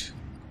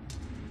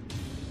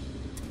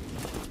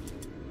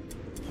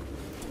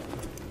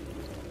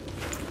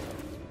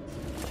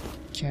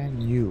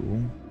 Can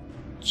you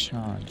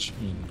charge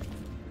in?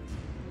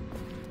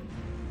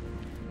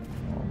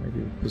 Or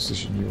maybe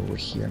position you over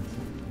here.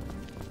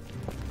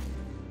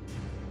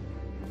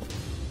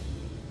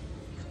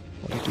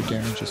 42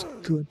 damage is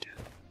good.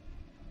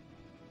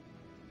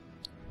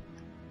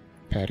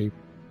 Parry.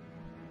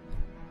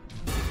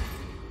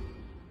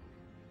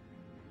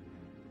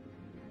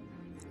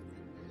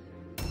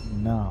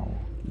 Now,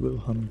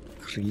 Wilhelm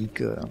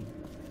Krieger.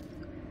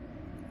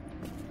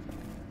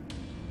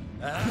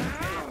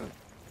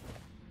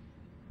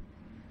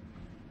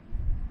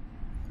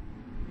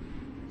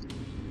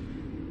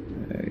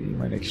 You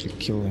might actually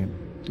kill him.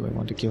 Do I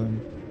want to kill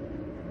him?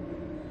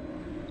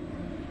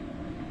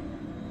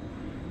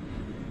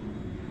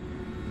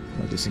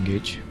 I'll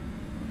disengage.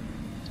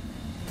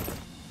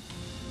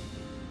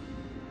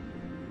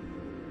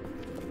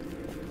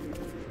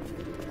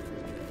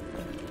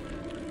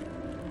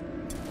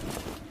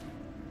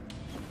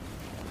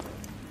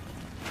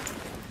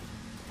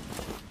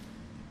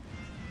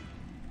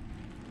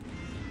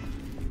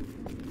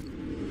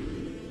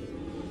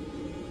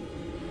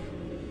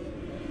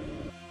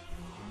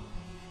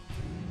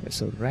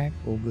 There's a rag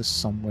ogre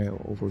somewhere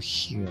over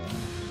here.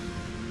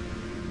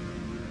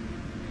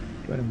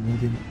 Do I move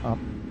him up?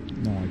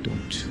 No, I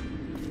don't.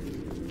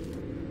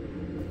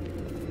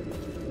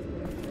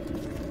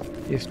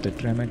 If the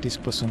Dramatis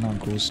Persona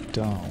goes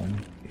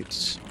down,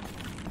 it's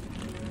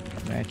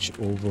match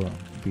over.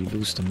 We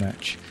lose the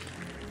match.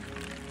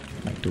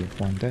 I don't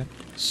want that.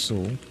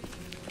 So,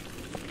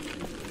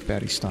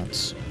 parry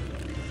starts.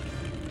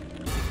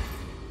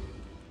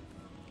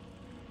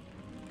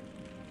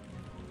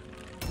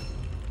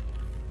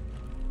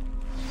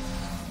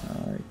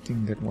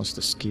 that was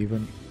the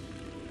Skaven.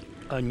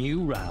 A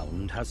new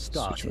round has Switch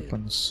started.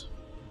 weapons.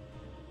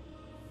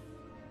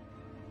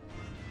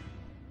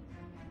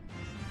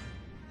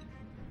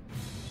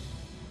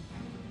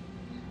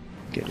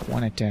 Get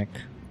one attack.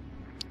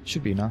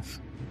 Should be enough.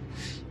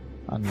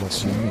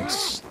 Unless you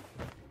miss.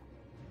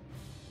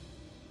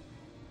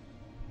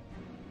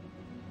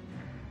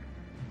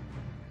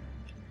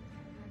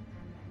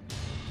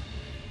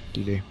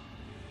 Delay.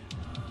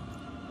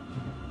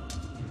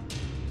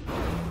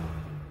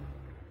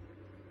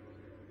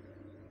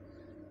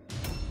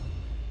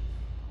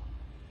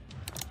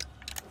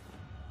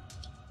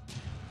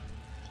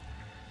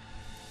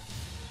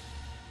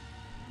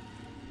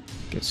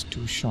 Gets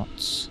 2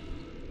 shots.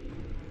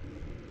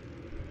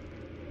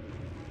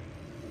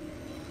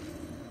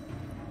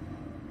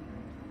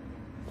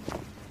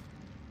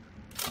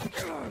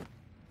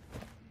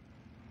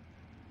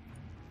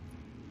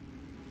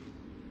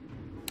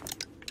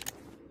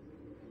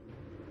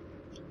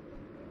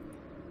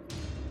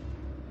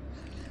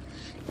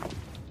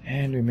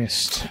 And we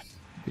missed,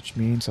 which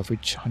means a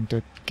witch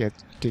hunter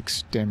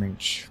takes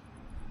damage.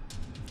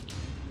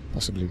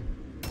 Possibly.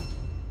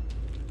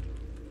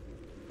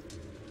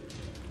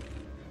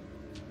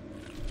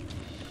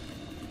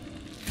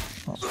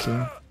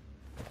 Okay.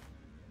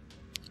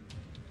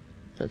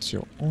 That's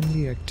your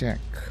only attack.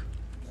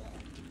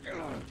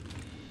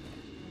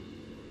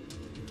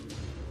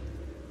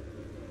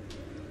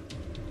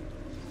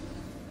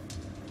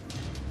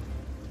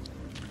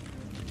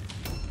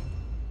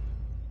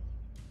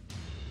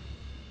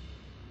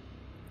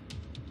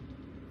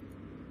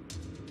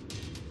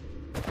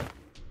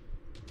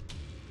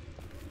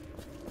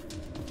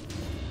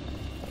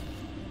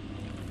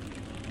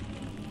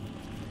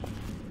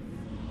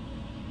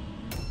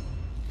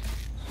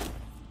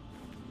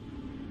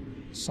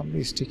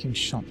 Somebody's taking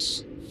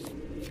shots.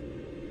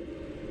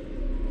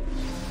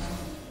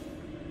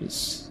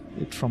 Is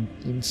it from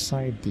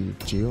inside the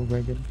jail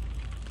wagon?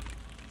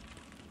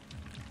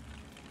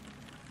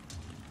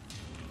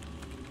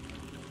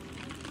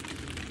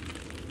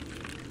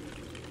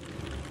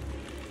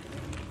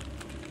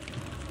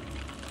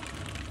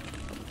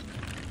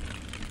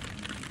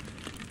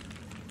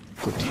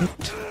 Good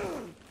hit.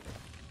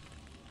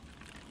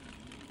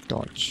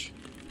 Dodge.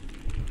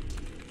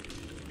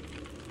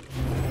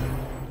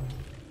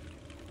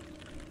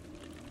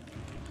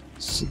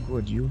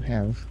 Sigurd, you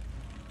have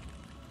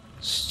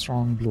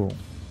strong blow.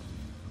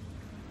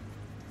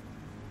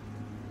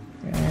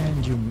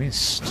 And you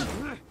missed.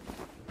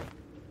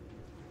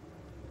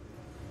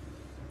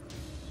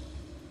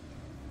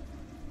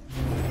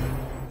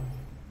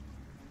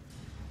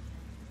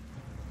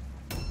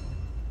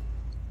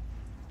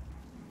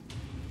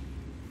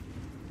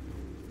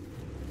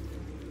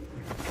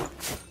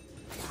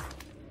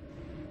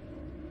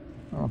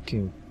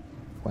 Okay,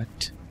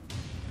 what?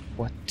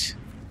 What?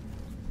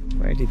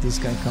 Where did this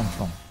guy come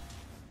from?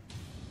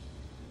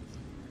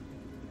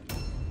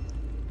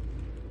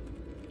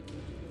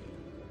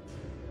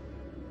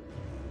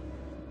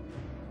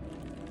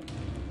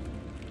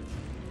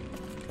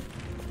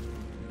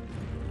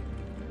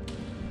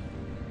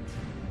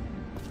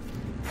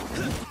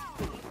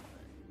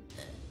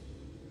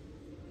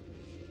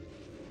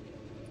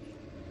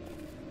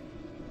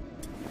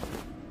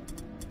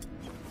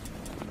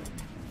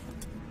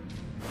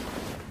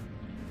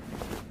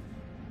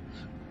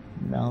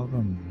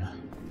 Malvern,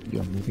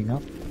 you're moving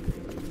up.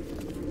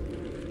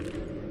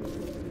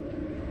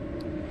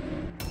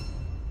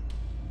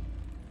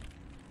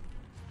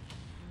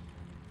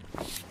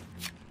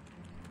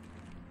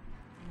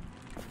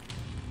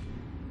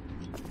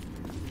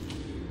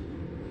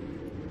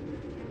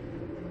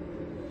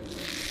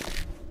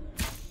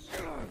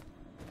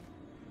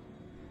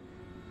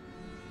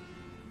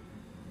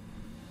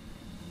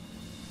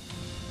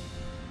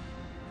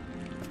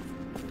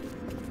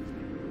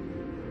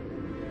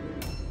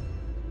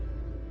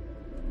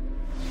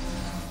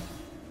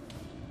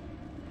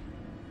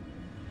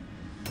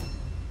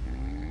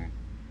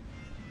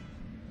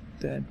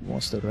 That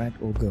was the rat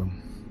ogre.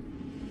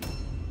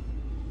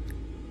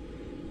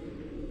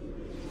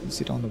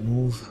 Is it on the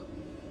move?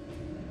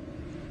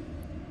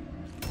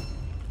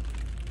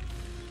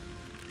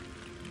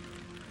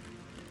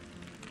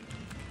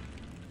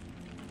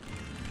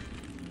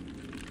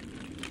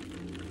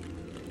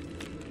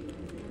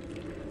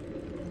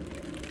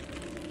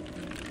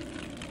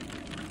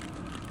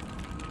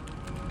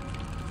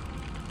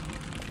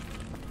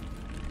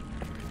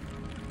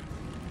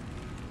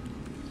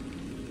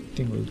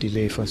 I think we'll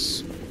delay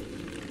first.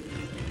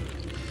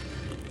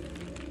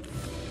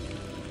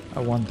 I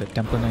want the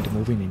Temple Knight to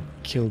move in and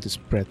kill this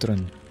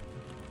brethren.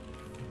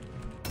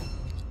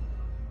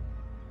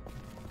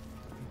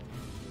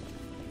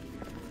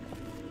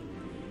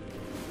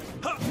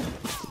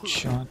 Good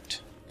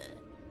shot.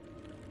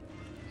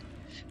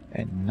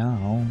 And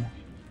now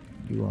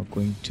you are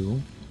going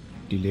to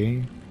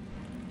delay.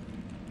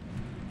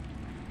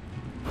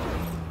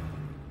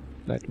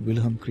 Let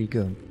Wilhelm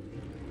Krieger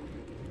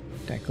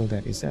tackle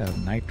that. Is that a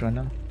Night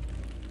Runner?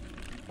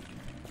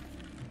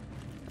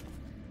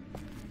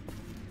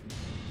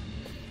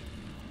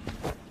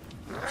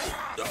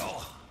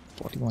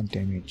 21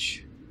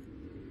 damage.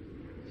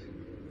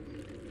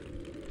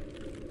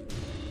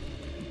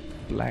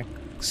 Black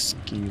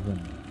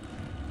Skaven.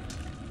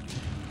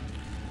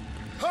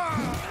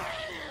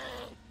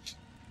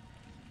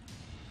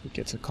 He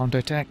gets a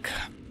counterattack.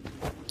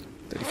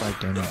 35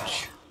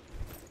 damage.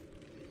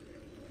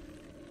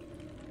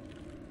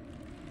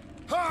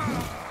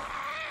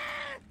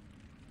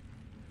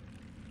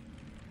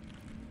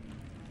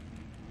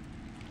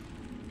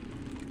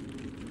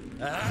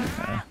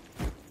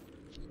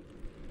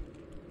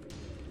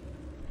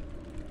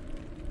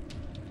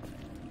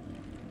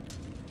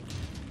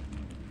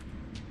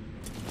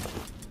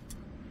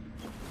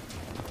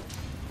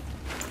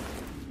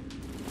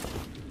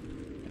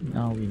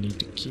 Now we need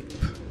to keep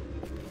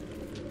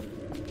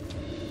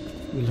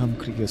Wilhelm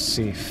Krieger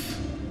safe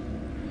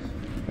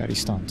where he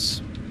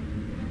stands.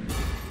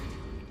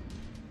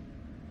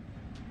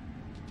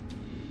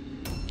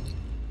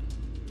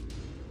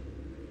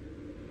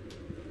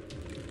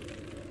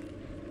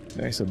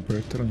 There is a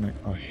brethren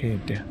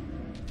ahead.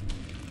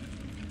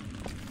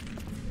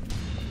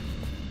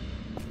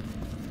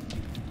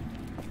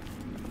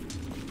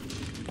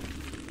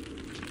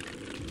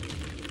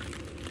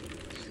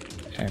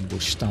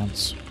 Ambush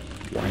stance.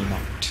 Why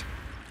not?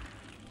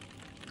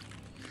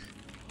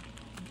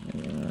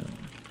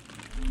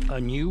 A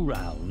new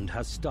round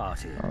has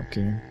started.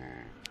 Okay,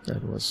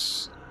 that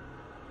was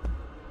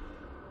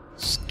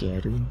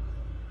scary.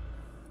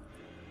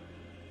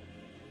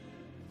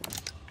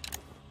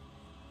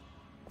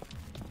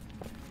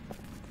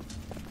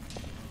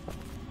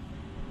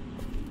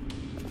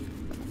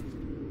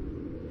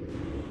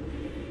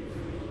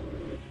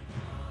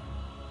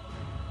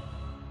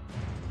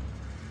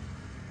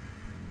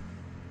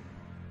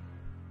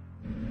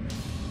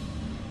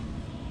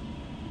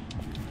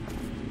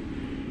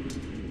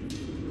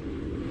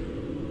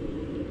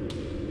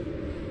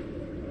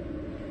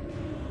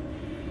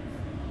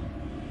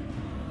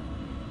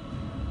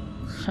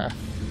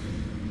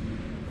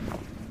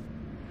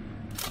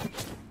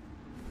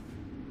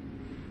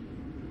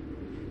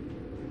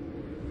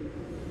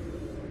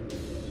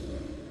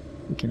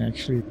 We can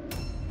actually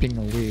ping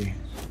away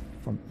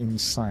from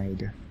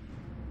inside.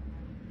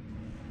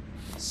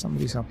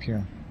 Somebody's up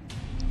here.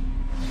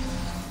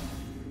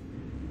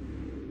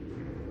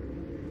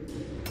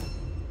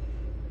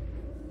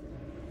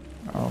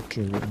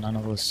 Okay, well, none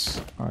of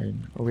us are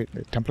in. Oh wait,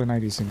 the Templar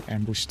Knight is in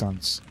ambush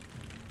stance.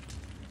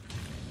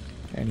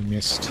 And he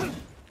missed.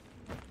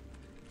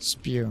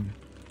 Spear.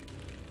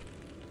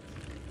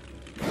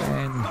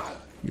 And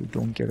you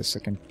don't get a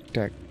second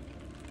attack.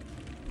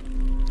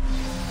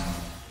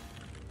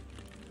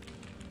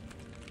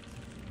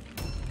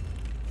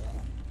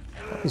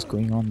 What is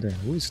going on there?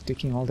 Who is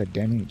taking all the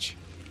damage?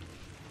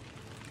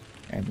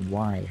 And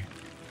why?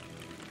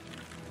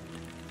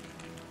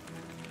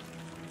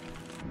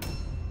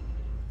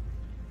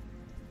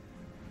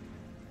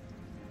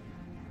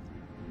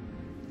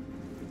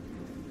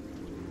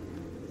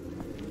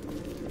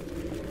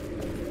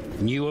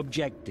 New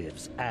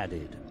objectives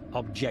added.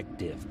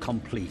 Objective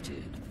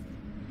completed.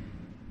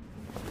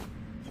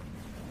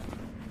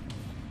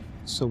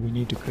 So we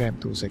need to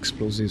grab those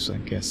explosives, I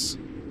guess.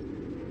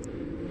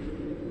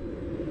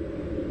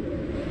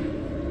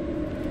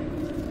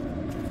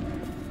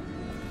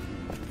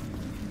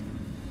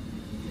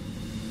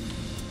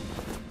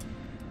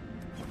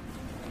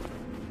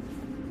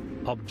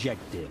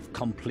 Objective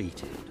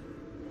completed.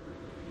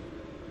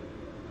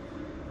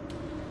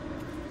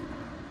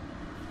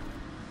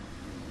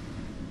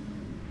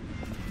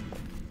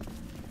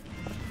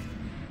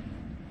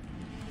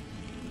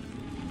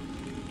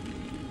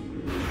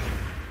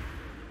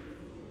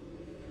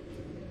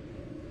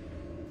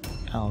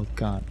 Oh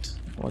God,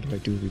 what do I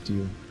do with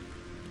you?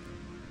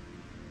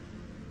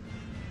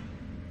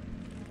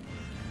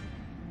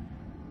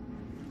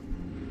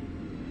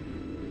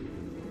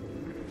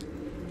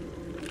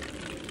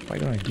 Why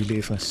don't I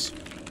delay first?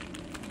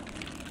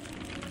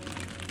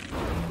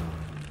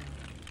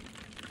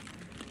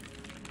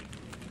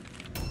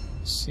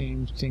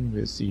 Same thing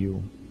with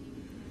you.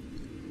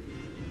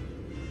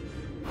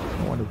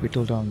 I want to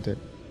whittle down the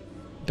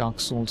Dark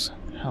Souls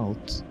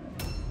health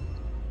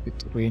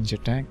with range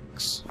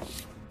attacks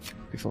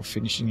before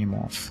finishing him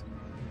off.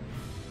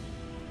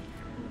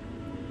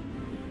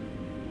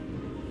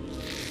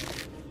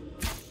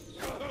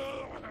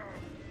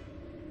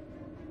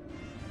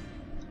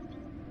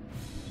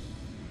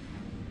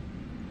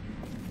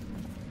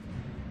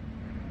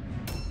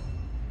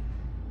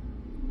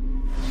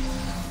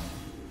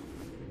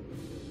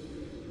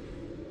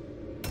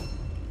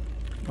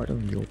 Why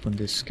don't we open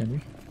this, can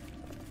we?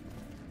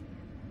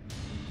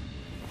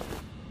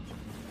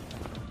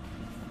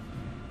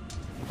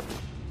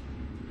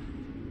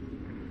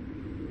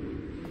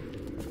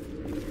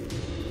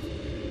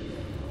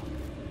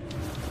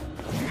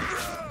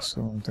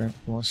 So that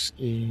was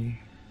a...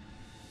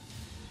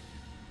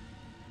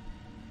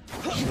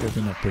 should have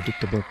been a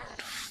predictable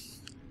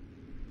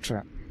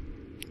trap.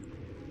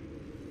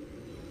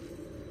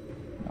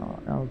 Now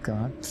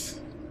Algarth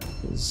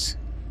is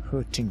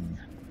hurting.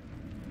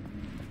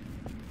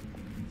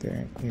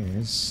 there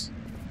is...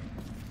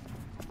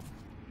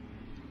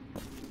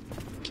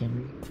 Can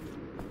we?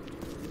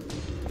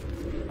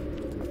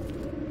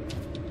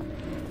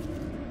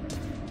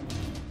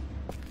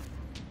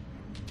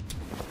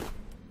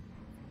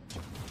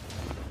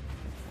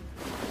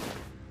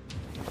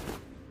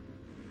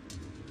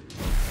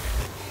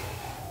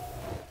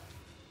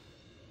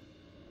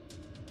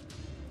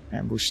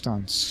 Ambush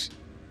stance.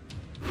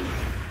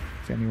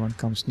 If anyone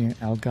comes near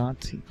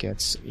Algard, he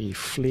gets a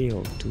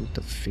flail to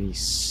the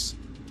face.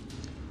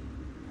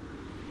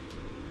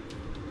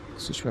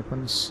 Switch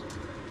weapons.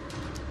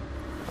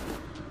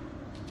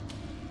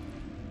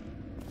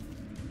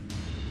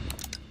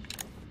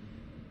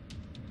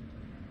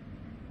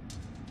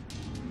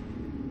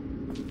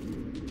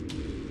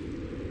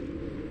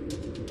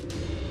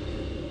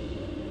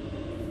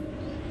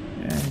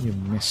 And you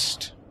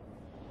missed.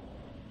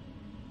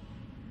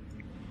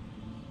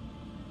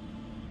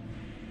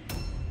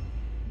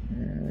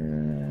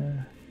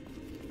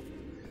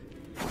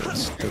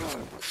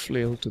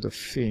 Flail to the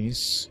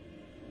face.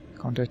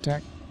 Counter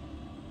attack?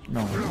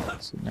 No,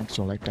 it's an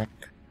actual attack.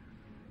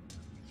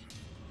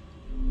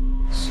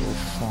 So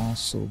far,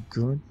 so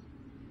good.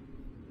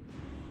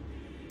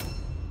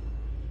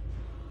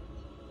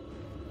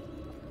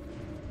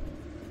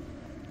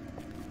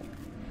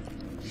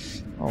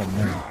 Oh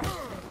man.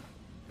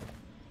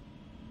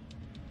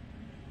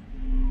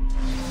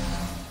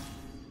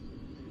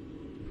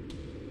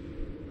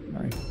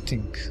 I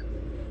think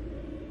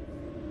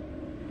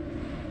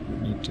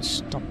we need to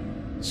stop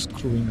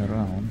screwing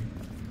around.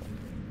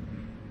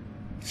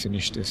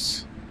 Finish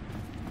this.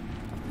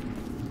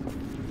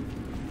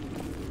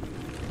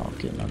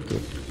 Okay, not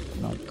good.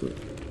 Not good.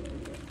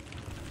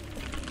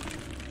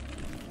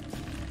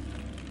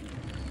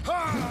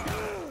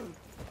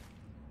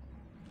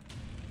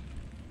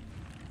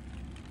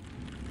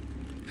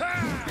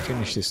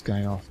 Finish this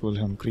guy off,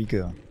 Wilhelm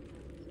Krieger.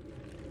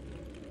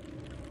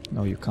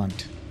 No, you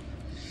can't.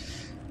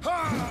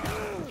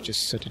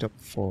 Just set it up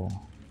for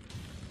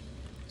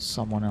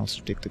someone else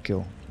to take the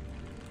kill.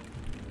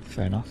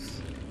 Fair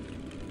enough.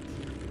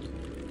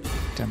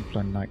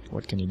 Templar Knight,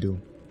 what can you do?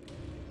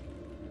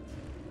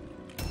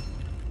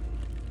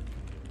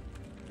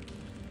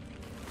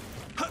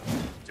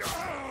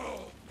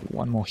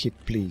 One more hit,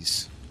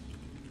 please.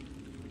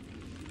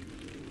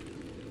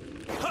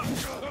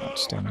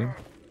 Outstanding.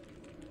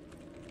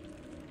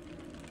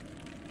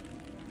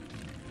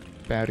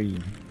 Parry.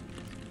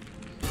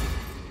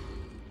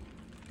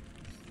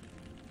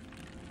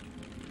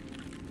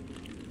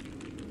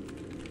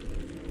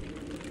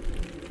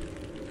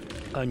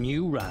 A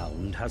new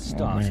round has Oh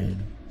started.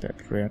 man,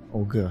 that red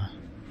ogre.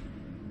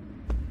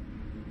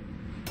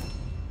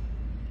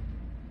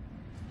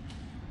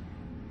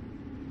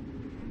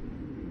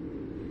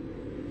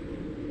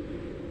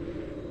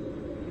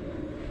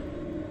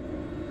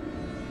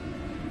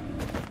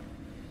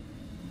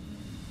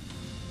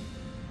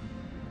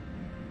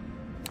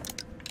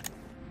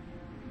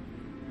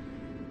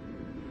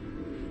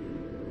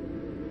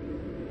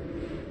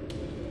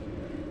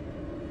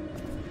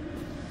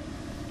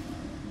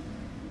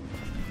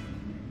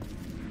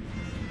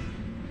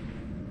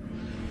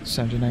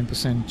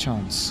 %79%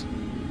 chance,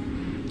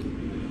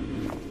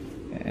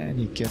 and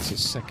he gets his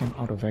second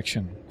out of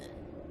action.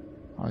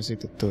 Or is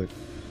it the third?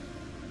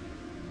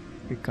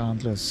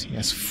 Regardless, he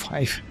has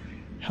 5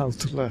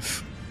 health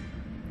left.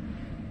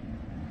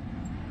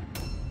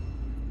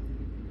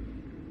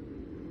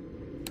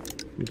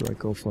 Who do I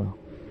go for?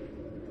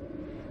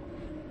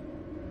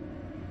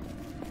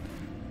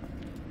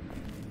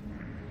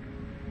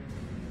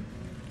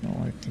 No,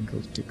 I think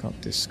I'll take out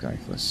this guy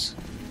first.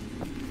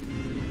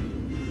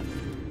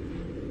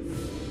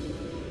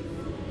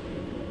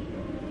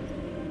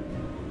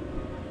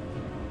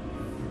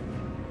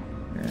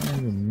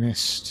 And we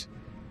missed.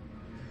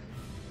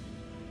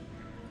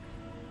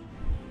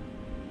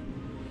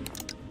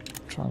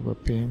 Travel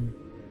pain.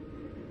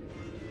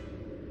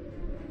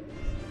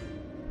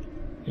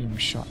 Aim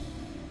shot.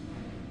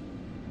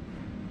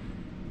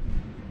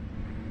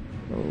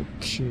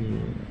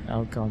 Okay,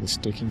 Alcald is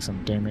taking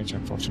some damage,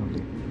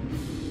 unfortunately.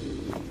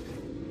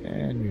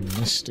 And we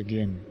missed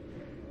again.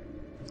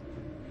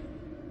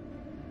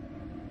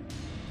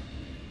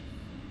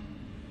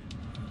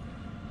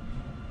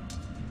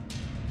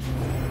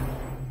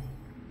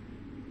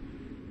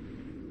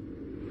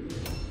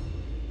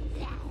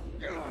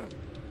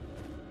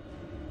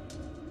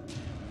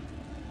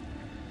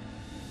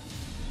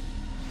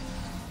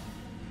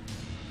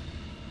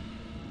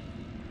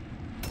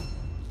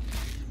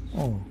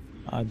 Oh,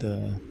 are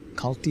the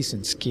cultists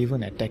and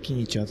Skaven attacking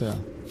each other?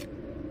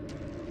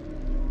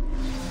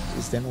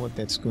 Is that what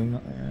that's going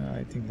on?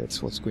 I think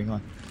that's what's going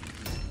on.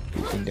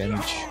 18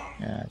 damage.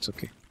 Yeah, it's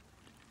okay.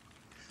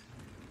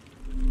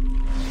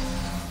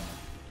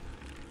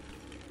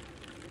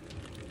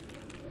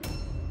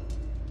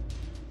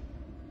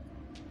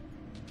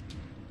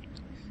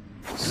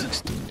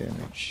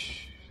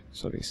 Damage.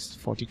 Sorry, it's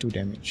 42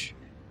 damage.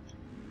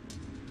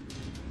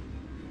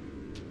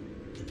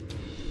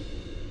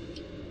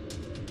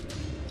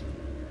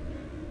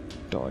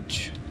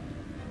 Dodge.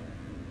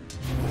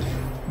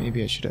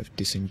 Maybe I should have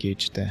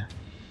disengaged there.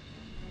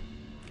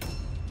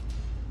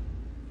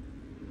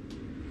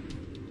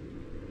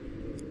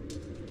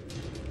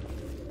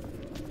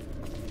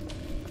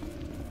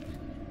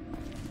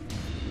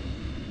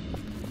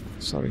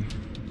 Sorry,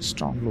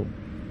 strong blow.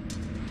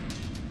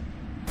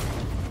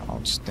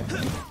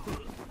 Outstanding.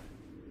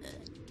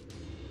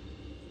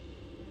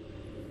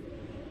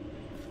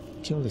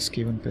 Kill the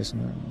escaping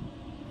prisoner.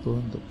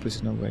 Burn the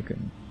prisoner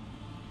wagon.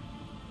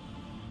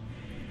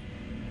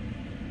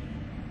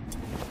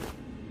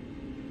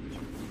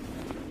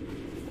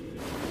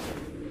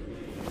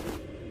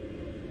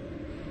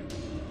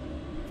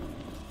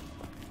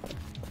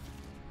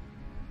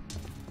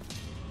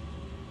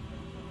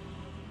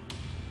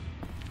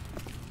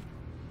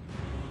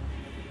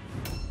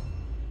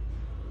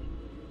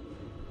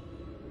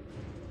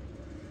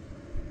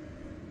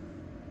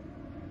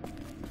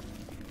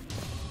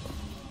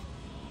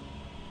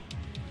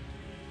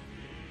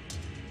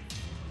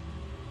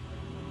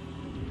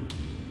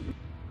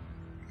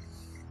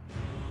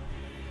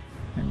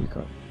 And we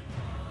got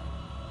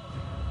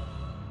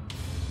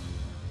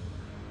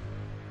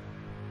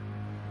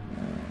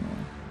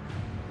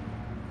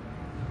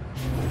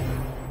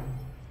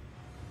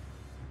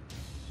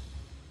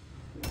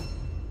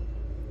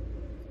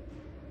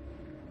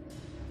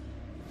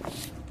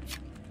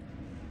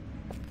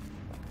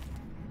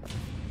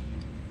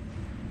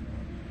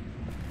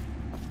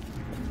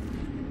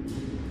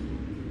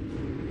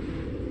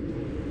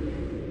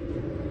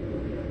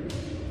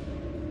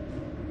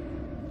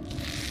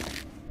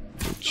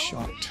good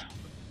shot.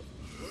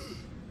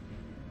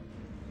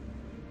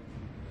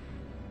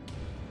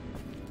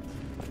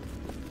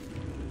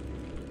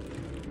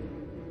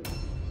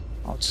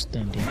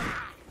 Outstanding.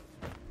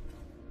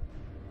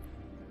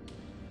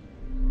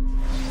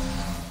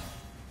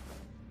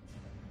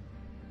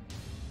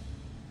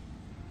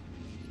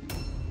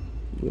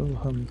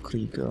 Wilhelm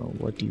Krieger,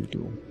 what do you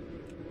do?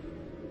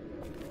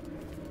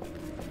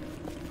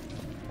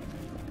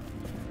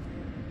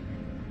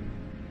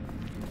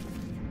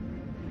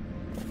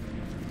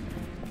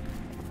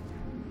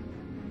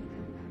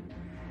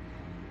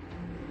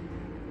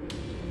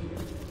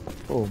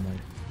 Oh my.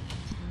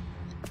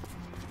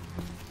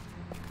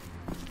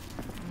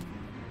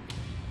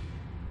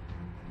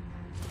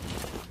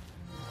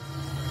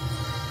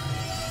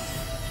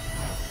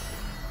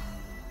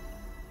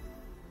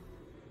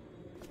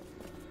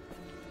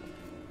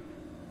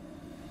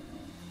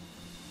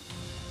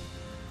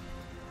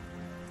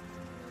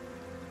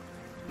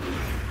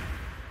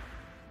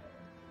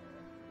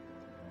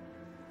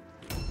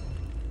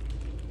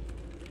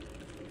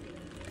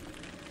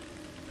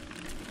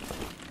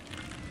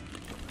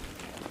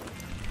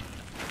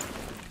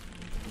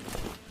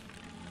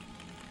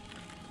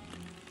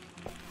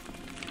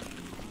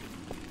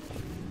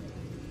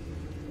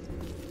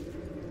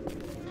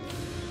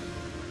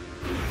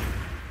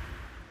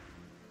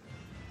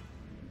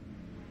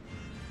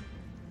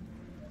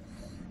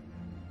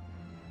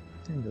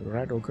 I think the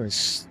red ogre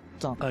is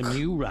stuck. A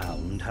new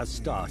round has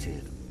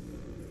started.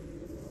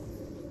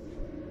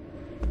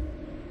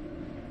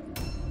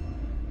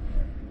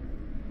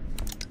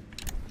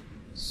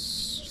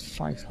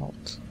 Five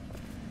health.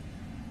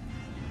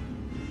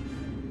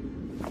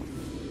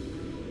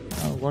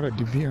 Oh, what a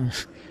debut!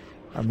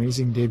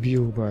 Amazing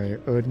debut by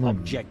Erdmann.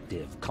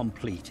 Objective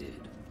completed.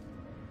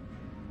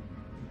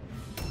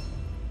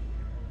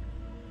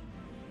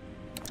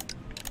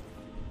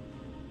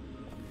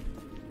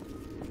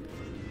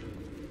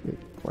 Wait,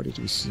 what did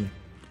we see?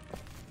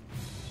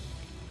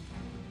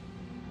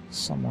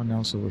 Someone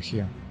else over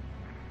here.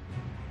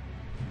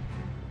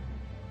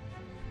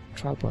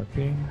 Trial by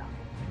ping.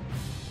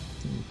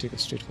 You take a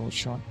straightforward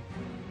shot.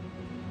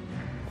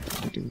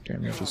 22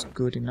 damage is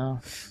good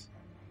enough.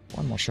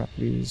 One more shot,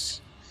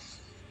 please.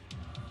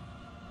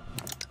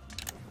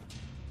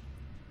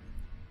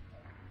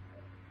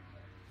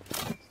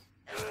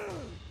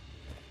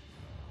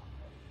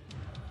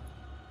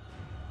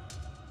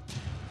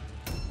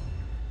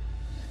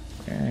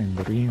 And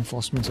the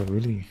reinforcements are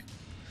really...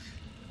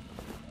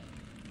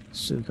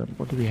 So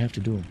what do we have to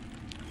do?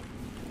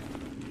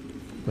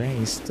 Where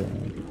is the...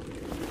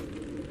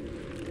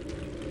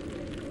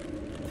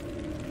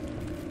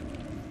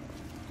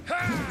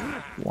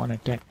 One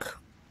attack.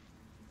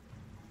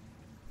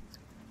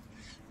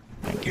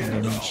 19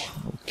 damage.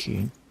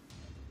 Okay.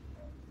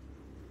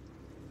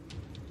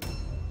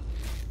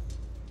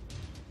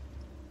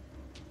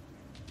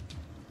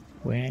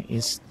 Where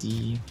is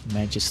the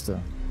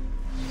Magister?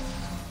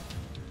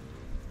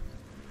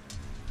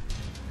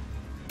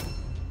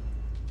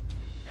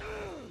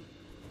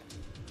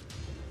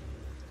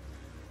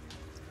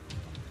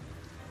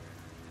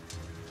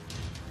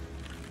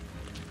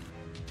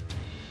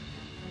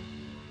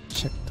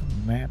 Check the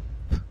map.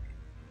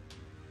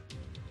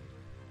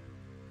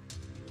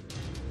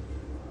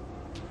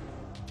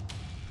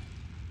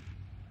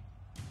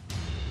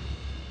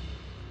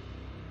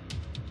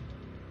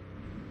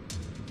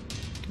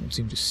 Don't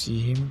seem to see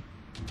him.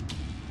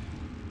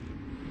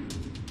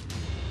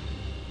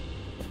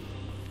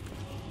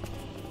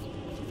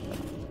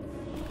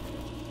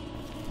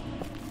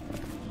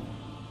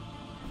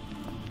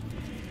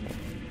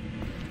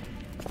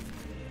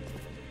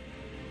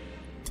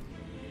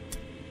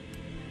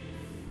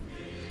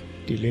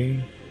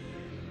 Delay.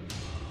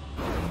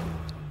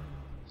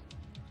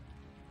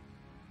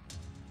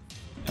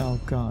 Oh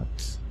god.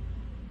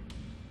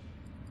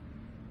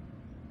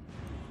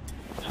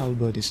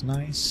 Halberd is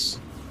nice.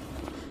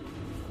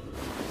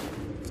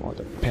 For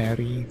the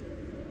parry.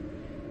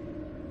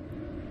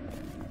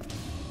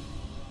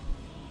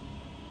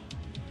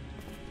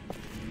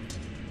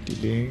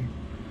 Delay.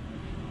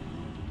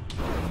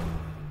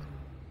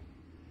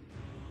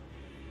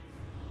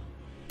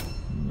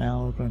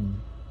 Malrun.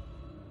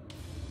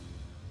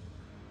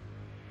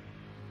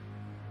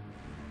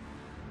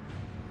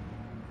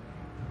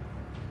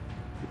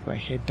 If I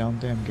head down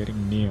there, I'm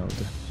getting nailed.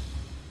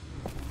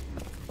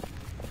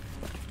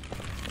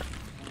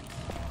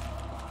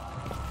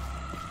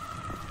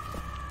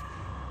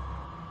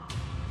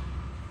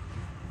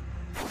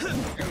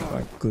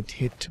 Quite good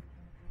hit.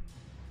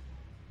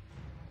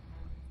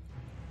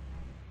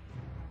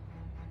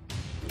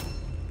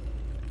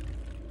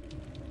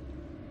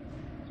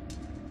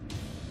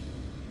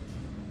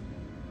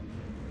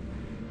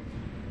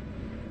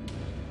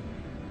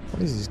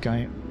 What is this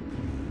guy?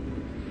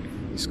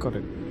 He's got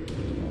a...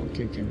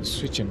 Okay, can we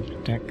switch and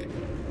attack?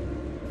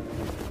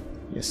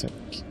 Yes,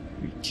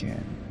 we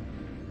can.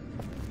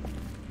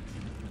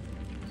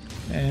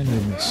 And we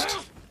missed.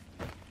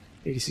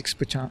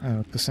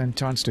 86%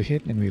 chance to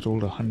hit, and we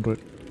rolled 100.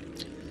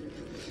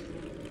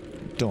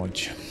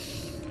 Dodge.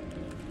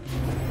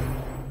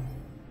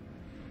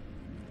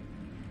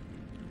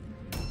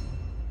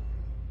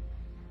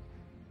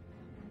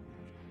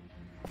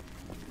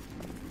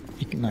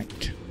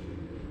 Ignite.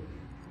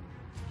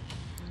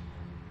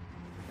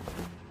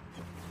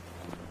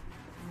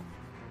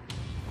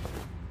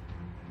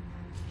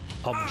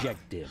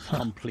 Objective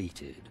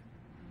completed.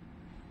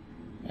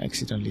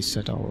 Accidentally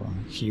set our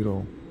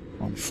hero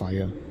on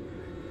fire.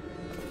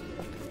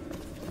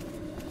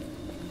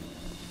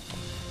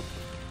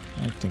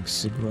 I think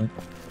cigarette.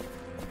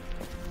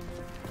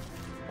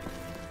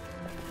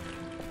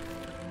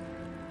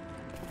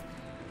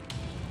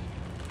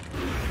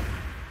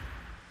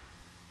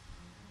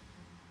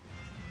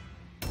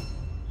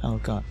 Oh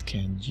god,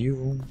 can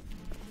you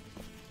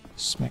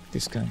smack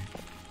this guy?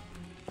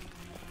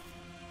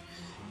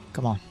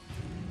 Come on.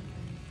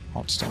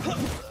 Outstanding.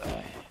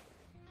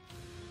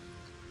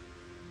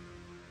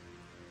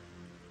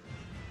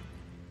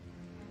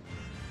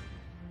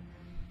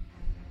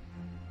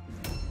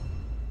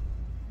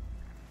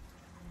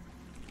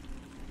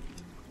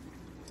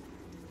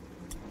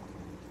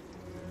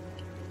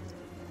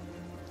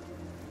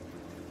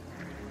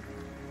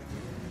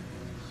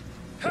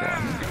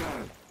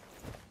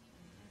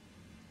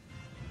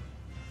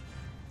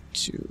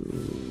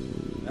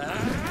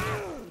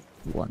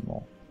 One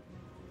more.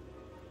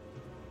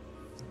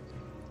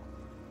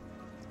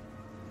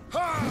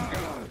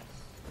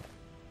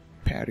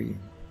 Parry.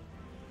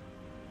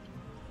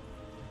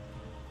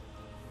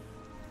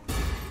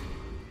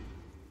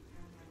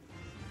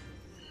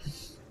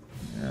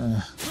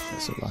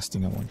 That's the last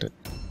thing I wanted.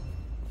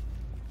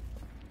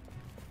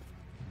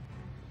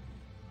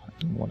 I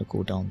don't want to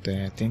go down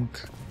there, I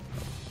think.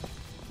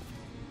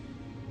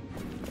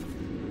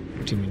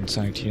 Put him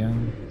inside here.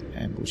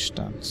 Ambush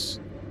stance.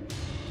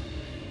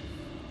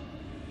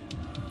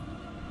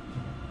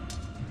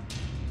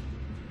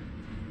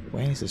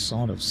 Where is the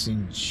Sword of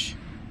Singe?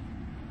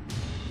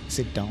 Is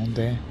it down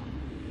there?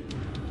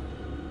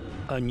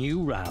 A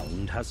new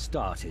round has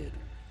started.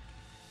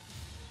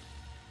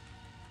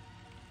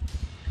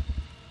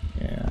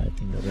 Yeah, I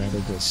think the rather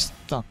got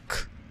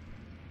stuck.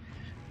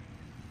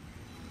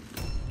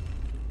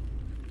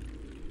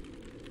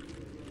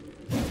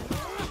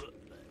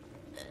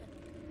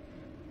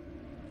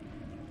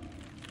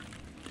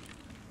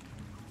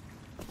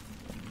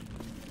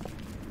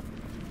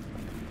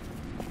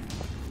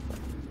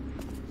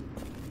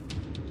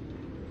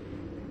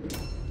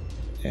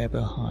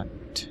 Eberhard.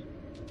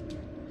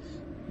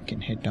 We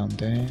can head down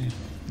there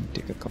and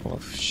take a couple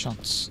of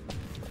shots.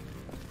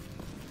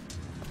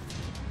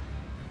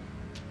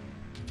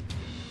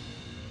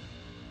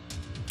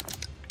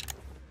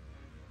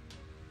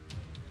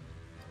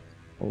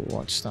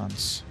 Overwatch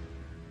stance.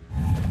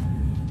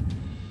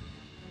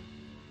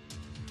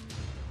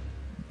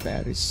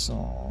 Barry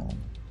song.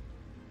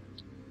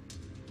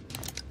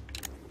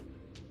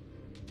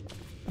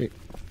 Wait.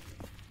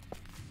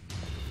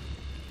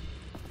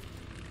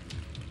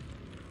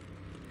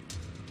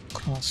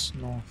 Cross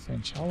North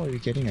French. How are we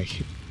getting a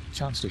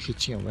chance to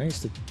hit here? Where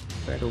is the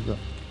bad ogre?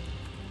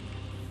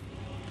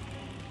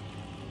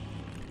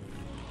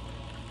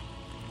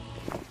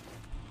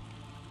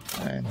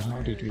 And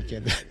how did we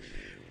get that?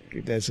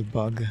 Okay, there's a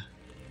bug.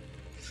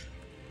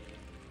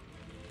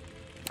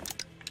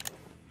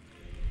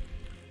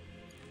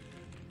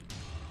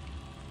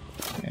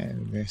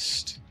 And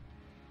missed.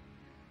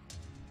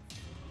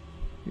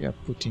 We are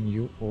putting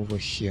you over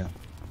here.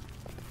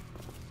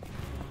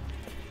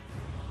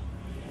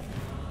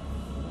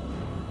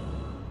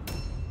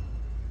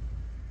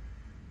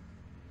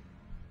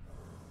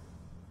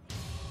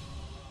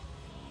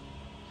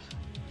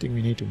 I think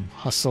we need to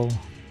hustle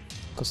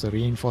because the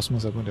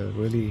reinforcements are going to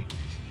really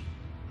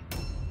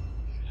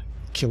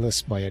kill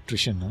us by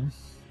attrition, huh?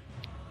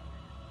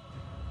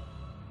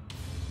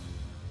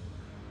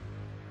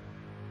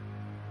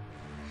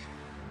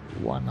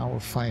 One hour,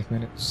 5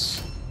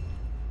 minutes.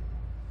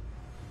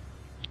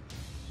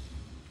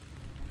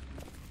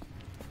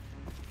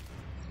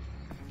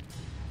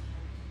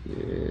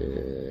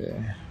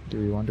 Yeah. Do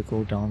we want to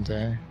go down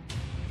there?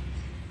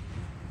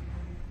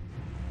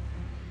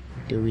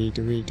 Do we?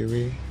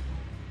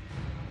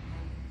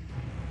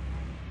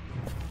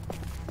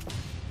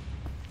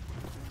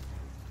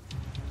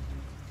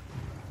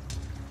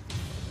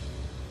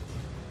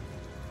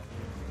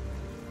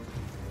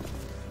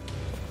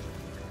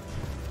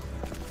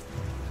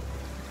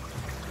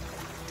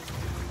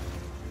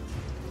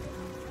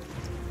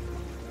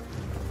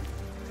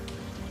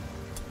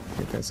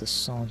 There's a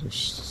sound of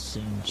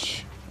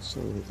singe.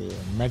 So the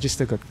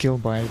Magister got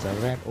killed by the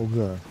red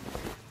ogre,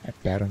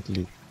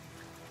 apparently.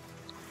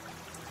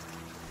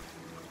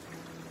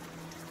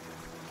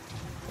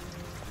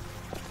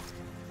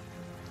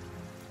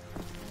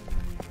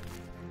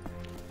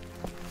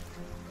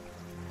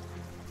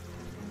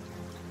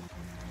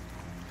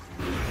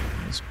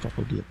 It's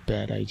probably a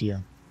bad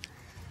idea.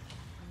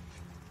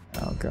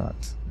 Oh god,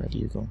 where do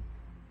you go?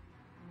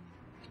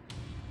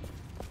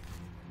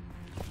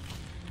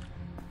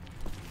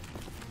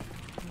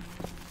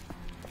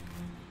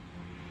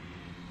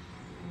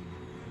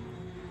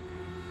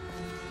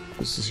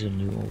 Position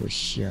you over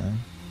here.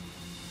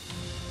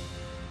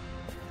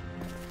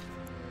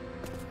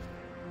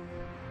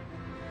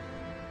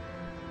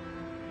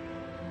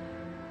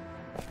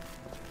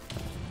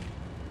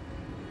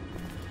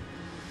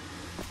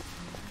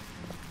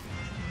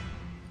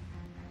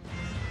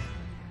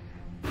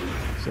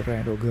 The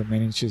red ogre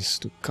manages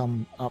to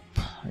come up.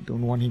 I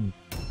don't want him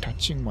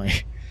touching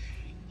my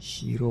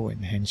hero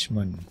and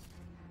henchman.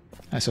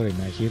 Sorry,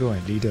 my hero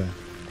and leader.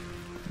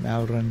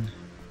 Malrun.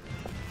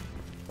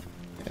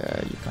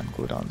 You can't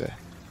go down there.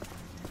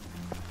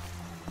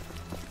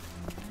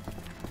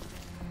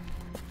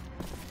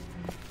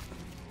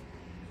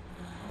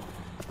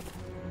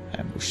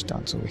 Ambush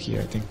starts over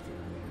here, I think.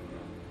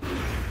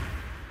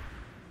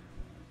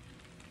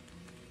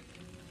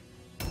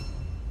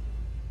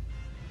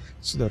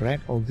 So the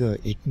red ogre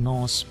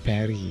ignores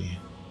parry.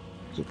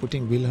 So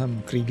putting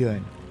Wilhelm Krieger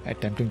and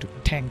attempting to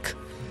tank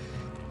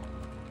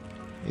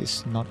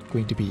is not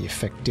going to be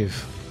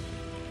effective.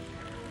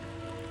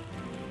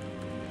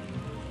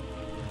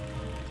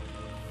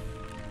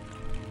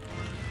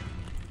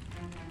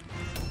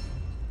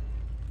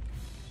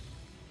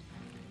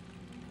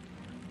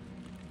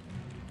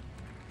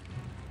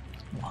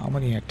 How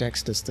many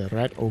attacks does the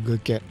red ogre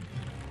get?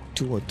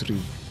 2 or 3?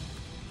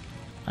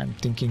 I'm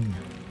thinking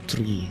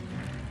 3.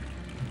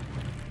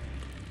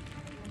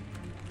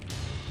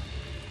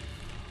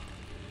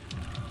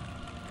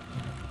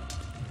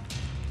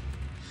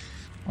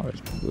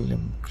 Alright,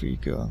 William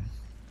Krieger,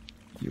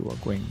 you are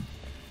going.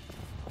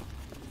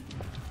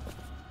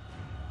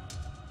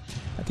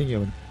 I think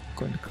you're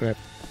going to grab.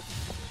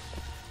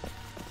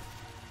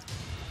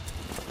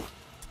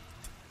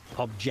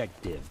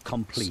 Objective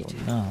completed.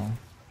 So now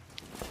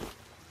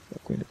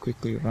we're going to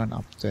quickly run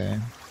up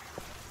there.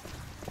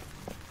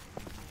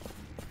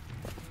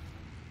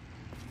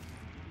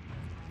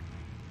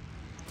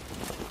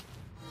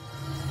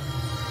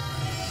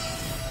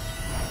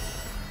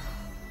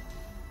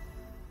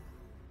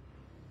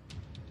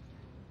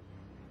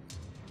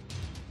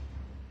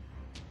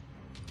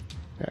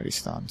 There he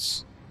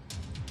stands.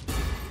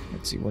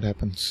 Let's see what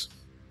happens.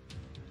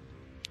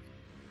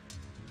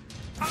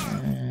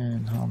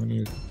 And how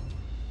many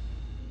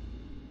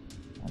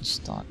on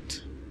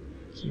start?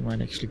 He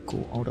might actually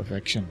go out of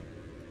action.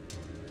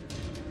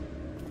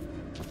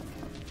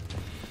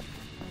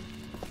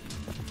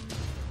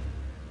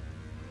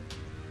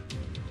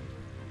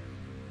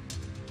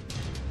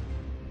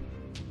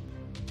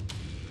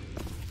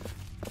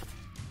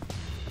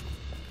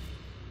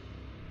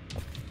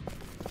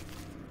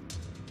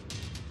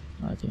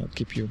 I think I'll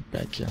keep you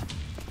back here.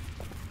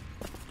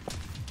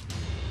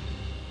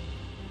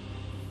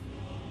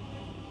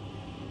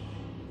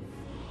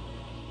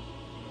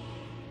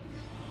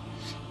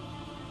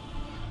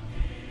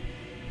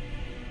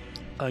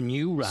 A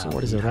new round. So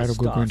what is the red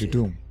ogre going to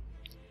do?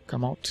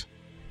 Come out?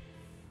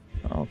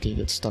 Okay,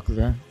 get stuck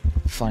there.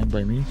 Fine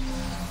by me.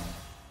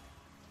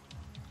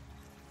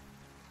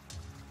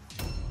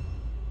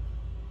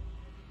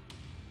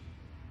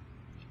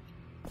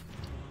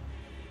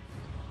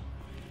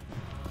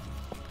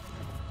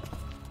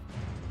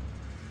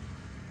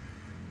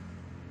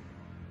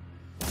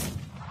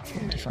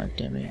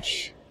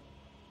 Damage.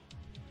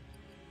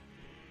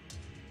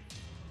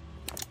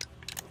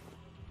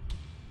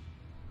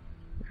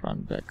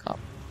 Run back up.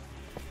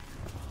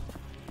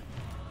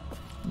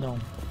 No.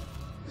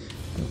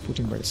 I'll put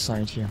him by the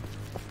side here.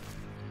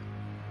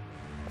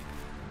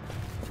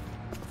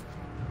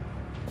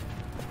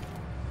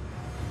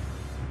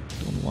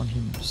 Don't want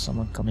him,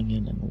 someone coming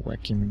in and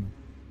whack him.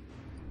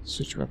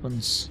 Switch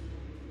weapons.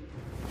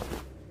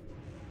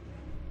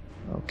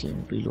 Okay,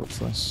 reload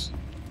first.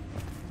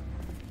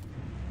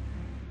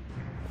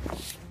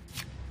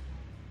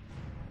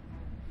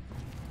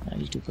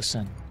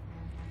 100%.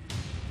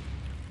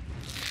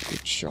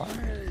 Good shot.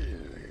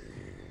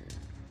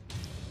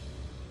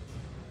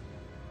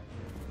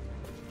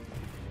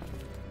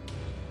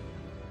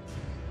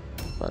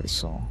 I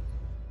saw.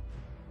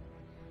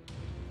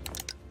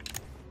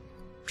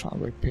 Trial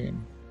by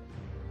pain.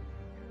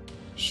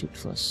 Shoot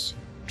first.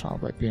 Trial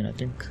by pain, I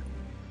think.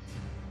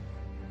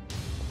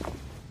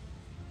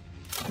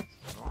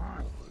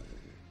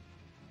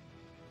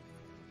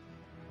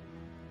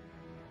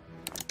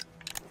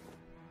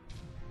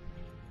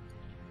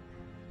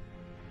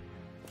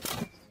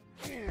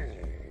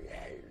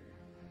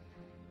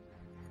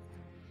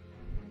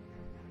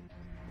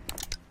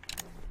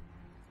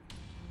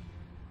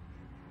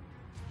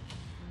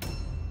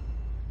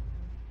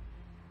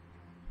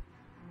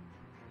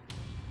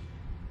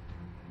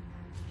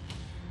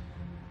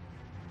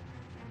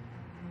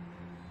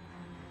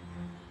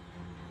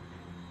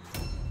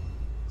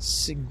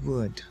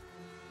 Sigurd.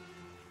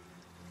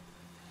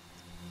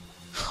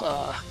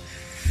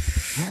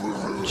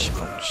 Ouch,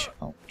 ouch,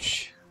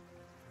 ouch.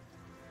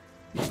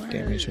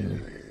 Damage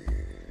only.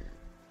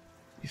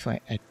 If I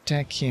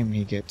attack him,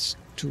 he gets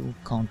 2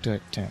 counter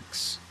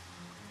attacks.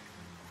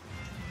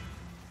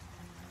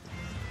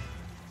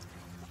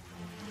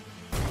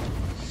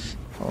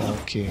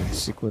 Okay,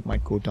 Sigurd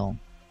might go down.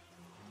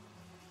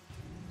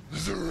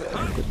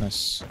 Oh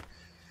goodness.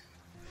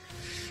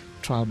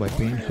 Trial by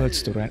pain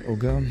hurts the rat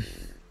ogre.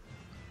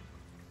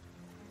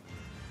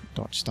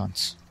 Dodge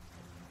stance.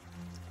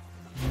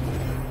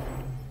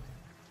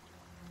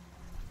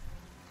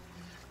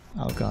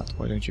 Algath,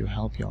 why don't you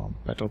help your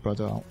battle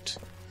brother out?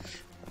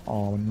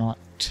 Or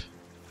not?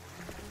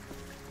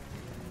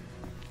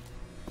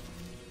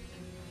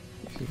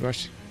 If you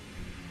rush,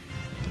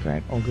 the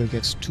rat ogre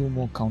gets 2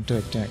 more counter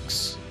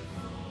attacks.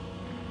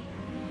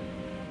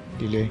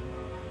 Delay.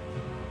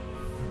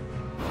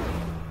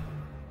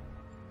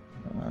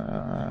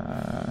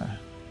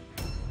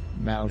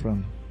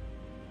 Malrun.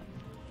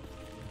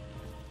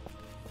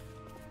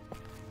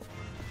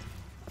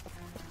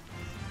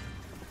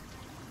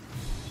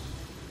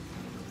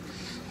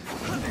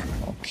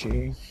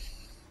 Okay.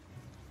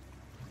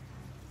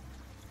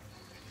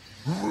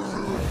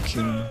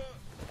 Okay.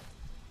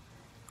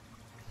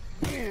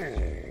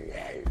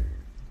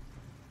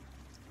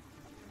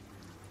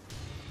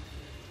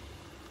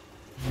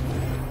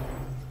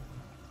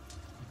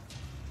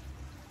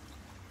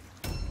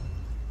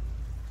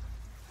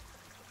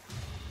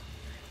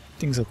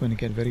 Things are going to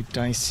get very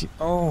dicey.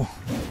 Oh!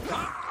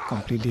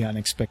 Completely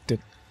unexpected.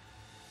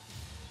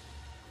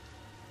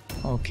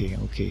 Okay,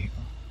 okay.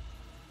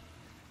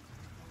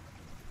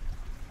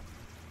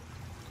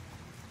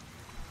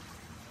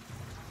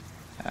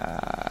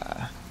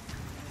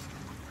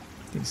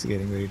 Things are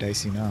getting very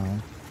dicey now.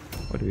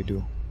 What do we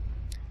do?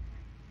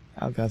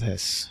 Algath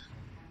has...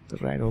 The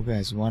right ogre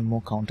has 1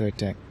 more counter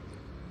attack.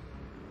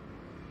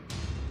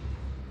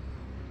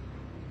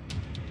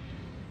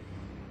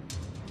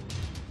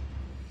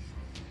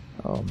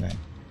 Oh man.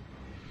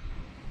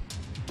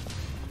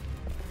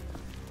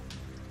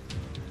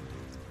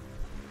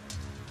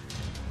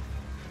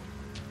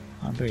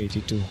 Under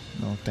 82.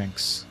 No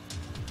thanks.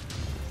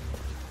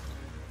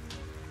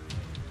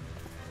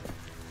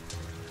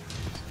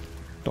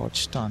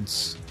 Dodge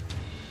stance.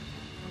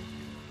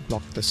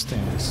 Block the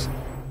stairs.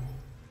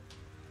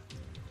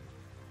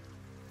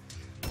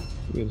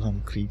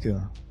 Wilhelm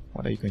Krieger.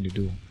 What are you going to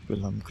do,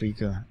 Wilhelm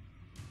Krieger?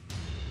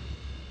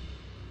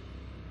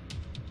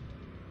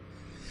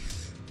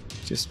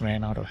 Just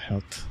ran out of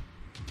health.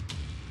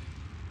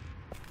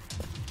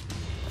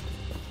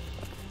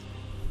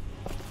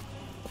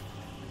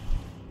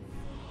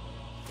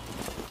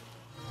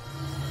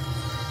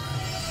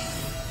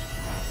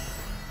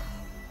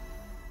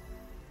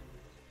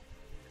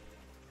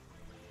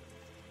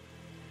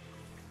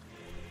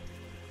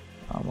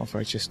 Arm of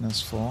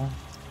Righteousness for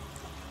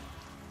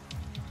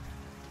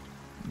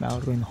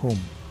Malrun home.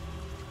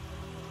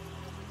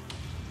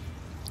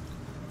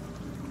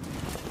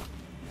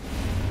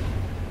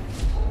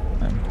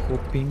 I'm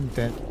hoping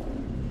that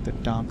the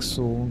Dark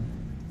Soul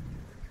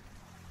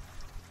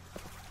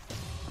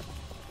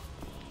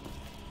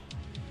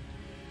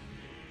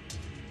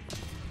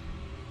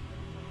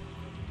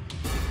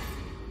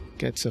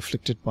gets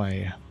afflicted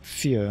by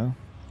fear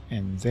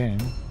and then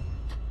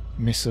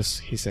misses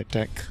his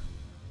attack.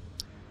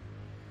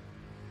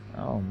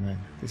 Oh man,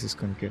 this is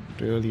going to get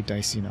really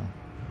dicey now.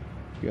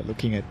 We are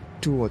looking at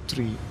 2 or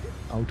 3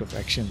 out of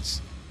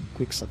actions in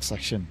quick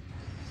succession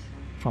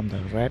from the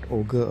rat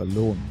ogre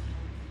alone.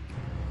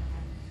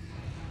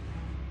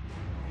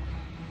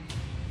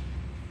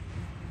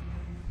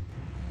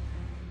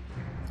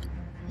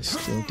 He's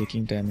still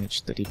taking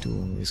damage.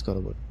 32. He's got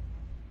about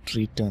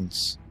 3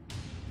 turns.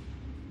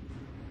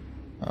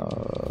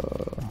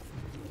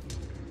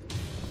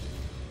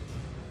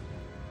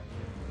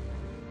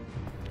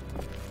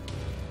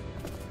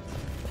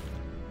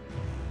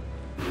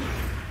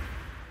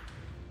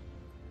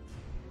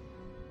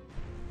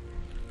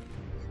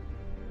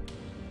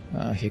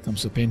 Here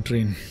comes the pain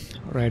train.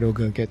 Red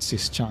Ogre gets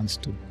his chance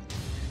to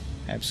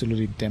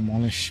absolutely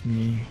demolish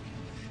me.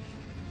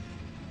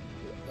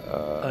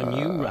 A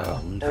new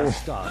round has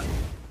started.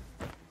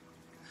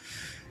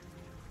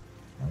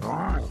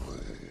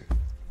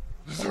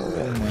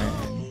 Oh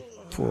man,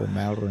 poor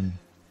Malron.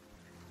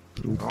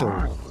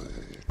 Brutal.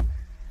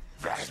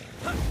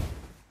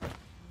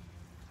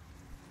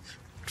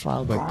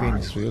 Trial by pain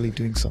is really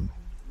doing some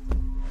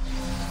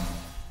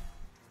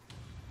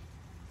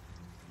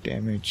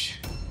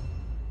damage.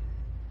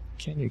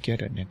 Can you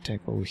get an attack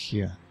over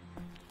here?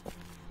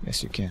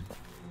 Yes, you can.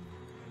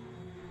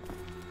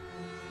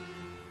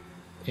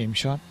 Aim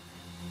shot.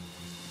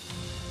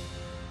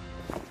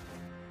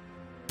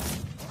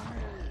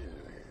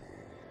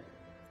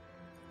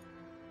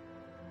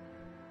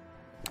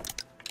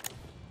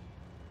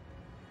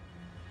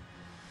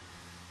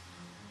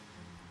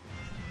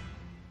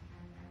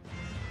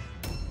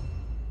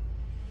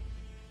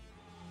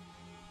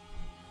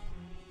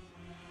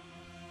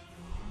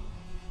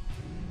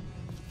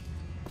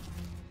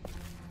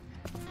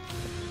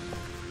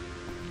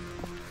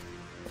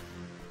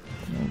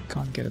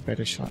 Can't get a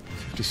better shot.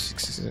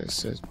 56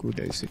 is as good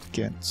as it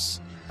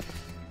gets.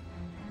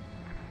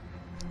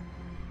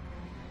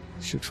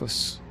 Shoot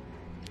first.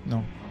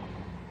 No.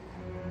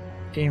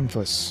 Aim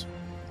first.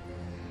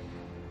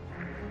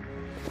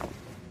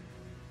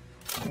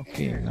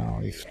 Okay, now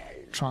if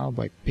trial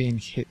by pain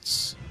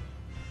hits,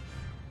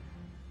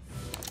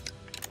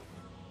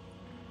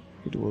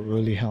 it will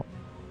really help.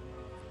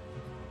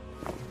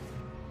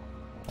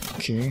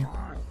 Okay.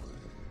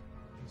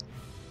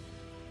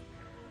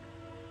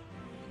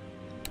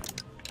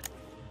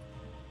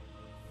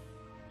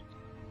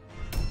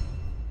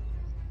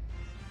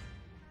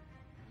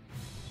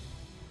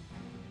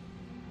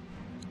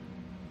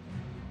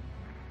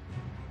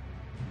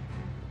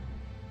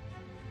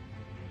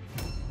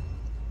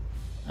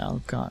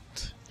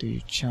 Alcott, do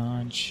you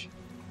charge?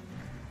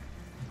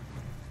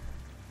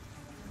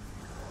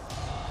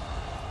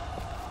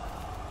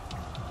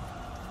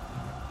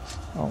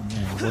 Oh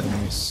man, what a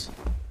miss.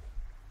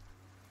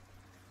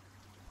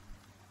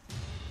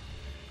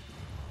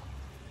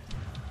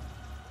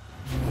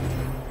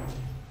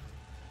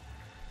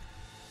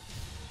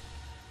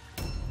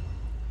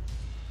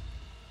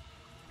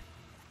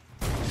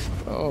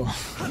 Oh.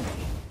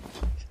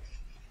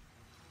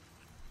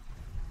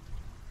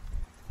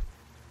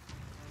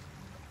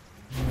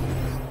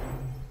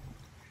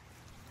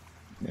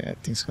 Yeah,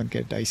 things gonna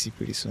get dicey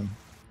pretty soon.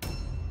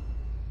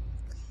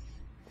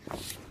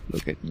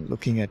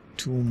 Looking at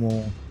two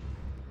more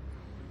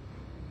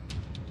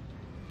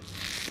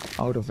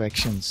out of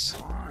actions.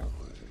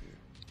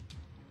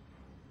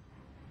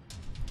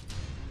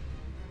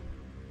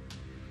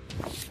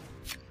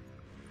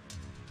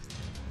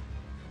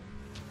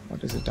 What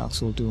does the Dark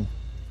Soul do?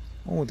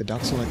 Oh, the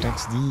Dark Soul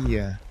attacks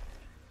the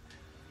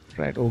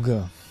Red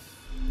Ogre.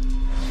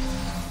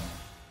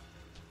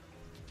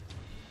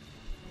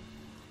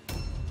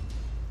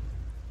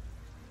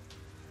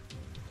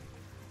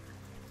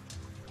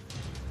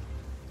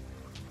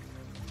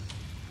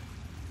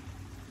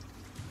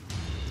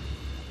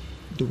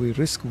 Do we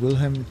risk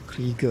Wilhelm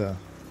Krieger?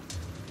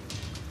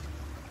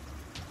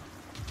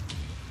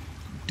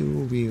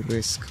 Do we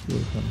risk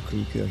Wilhelm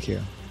Krieger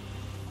here?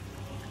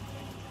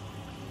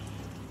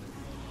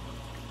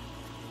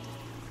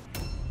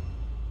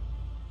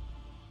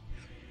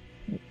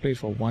 We played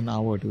for 1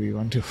 hour. Do we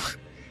want to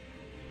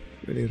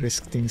really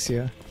risk things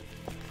here?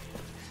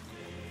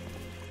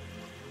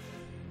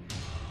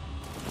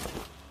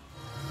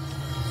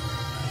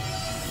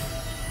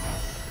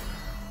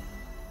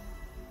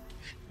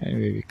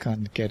 Anyway, we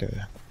can't get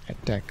a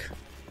attack.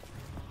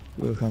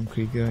 Wilhelm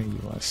Krieger, you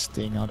are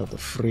staying out of the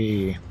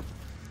fray.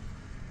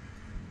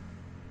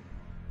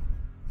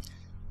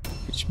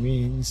 Which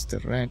means the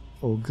Red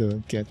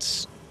Ogre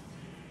gets...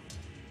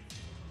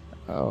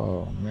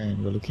 Oh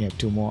man, we're looking at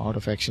two more out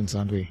of actions,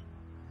 aren't we?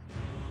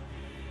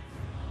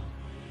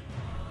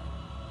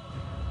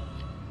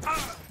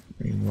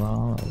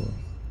 Meanwhile,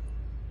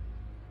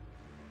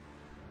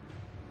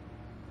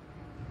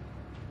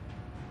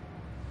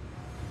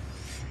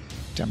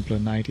 Templar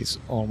Knight is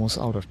almost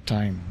out of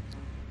time.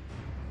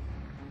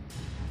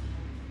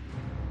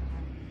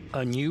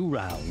 A new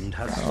round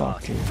has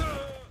started.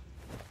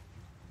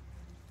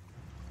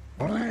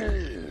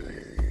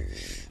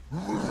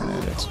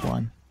 That's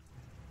one.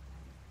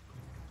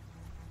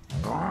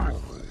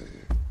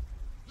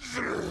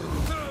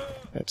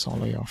 That's all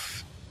the way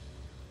off.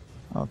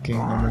 Okay,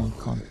 no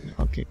more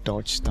okay,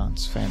 dodge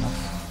stance, fair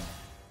enough.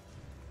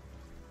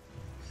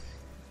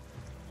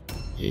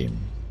 Aim.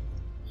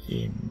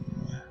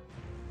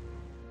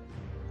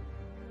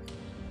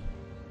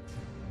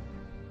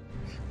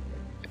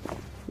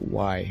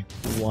 Why?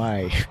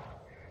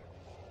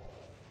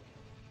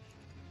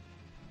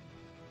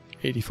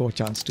 84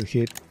 chance to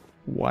hit,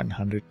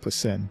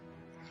 100%.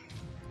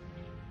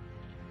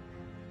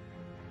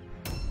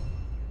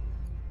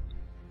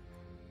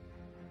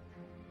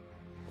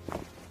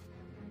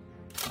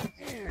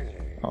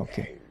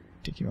 Okay,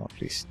 take him out,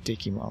 please.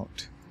 Take him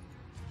out.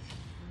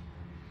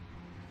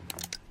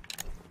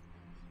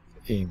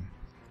 Aim.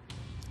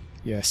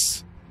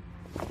 Yes.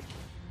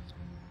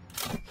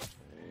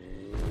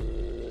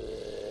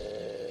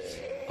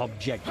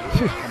 Objective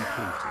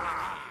completed.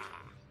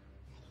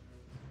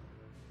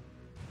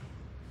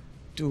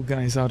 2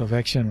 guys out of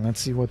action. Let's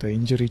see what the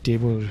injury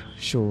table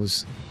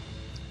shows.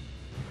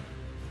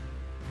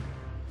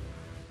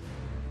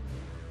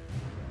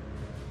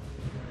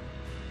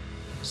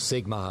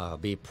 Sigmar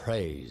be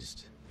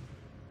praised.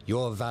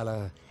 Your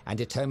valor and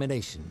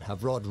determination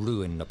have wrought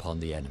ruin upon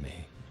the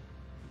enemy.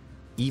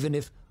 Even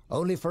if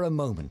only for a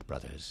moment,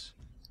 brothers,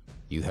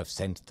 you have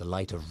sent the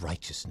light of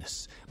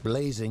righteousness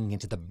blazing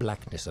into the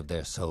blackness of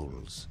their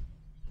souls.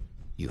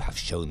 You have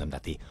shown them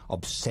that the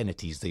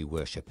obscenities they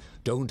worship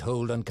don't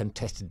hold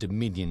uncontested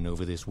dominion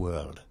over this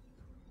world.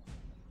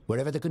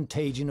 Wherever the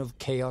contagion of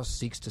chaos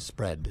seeks to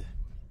spread,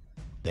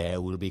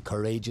 there will be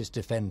courageous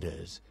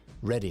defenders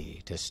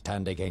ready to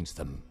stand against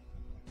them.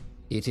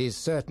 It is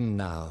certain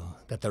now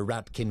that the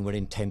Ratkin were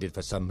intended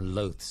for some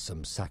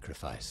loathsome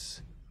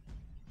sacrifice.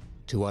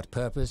 To what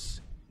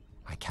purpose,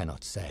 I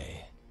cannot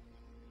say.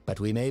 But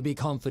we may be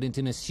confident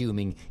in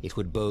assuming it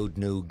would bode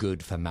no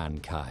good for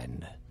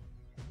mankind.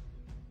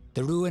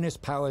 The ruinous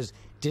powers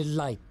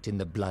delight in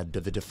the blood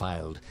of the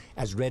defiled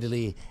as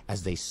readily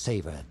as they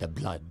savor the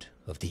blood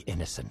of the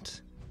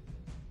innocent.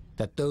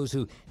 That those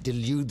who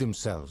delude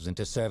themselves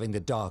into serving the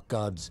dark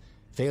gods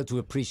fail to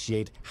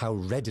appreciate how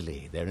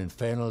readily their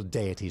infernal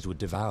deities would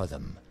devour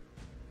them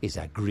is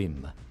a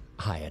grim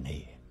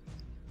irony.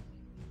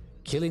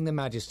 Killing the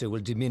Magister will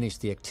diminish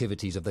the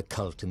activities of the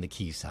cult in the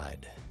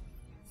quayside.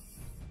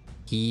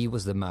 He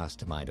was the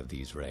mastermind of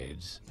these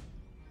raids,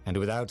 and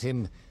without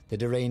him, the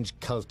deranged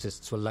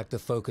cultists will lack the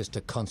focus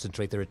to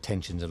concentrate their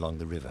attentions along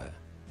the river.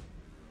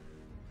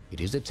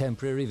 It is a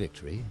temporary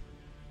victory,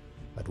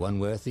 but one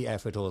worth the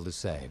effort all the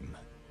same.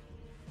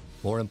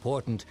 More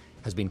important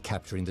has been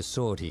capturing the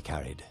sword he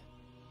carried.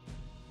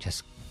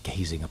 Just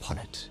gazing upon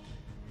it,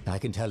 I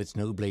can tell it's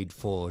no blade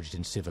forged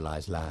in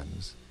civilized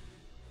lands.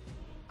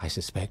 I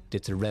suspect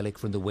it's a relic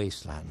from the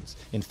wastelands,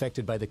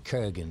 infected by the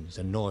Kurgans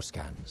and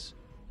Norscans.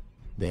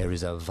 There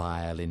is a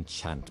vile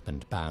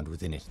enchantment bound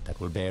within it that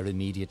will bear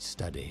immediate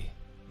study.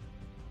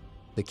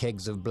 The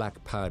kegs of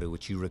black powder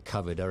which you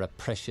recovered are a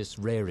precious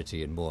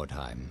rarity in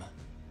Mordheim.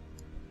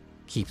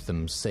 Keep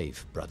them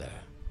safe, brother,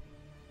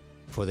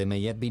 for they may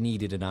yet be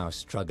needed in our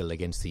struggle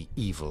against the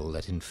evil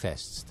that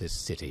infests this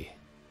city.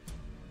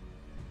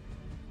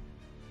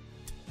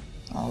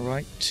 All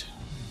right.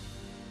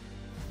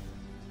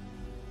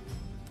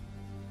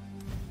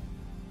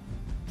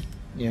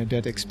 Yeah,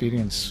 that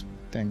experience.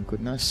 Thank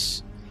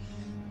goodness.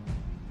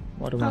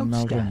 What about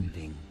Melvin?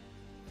 Outstanding.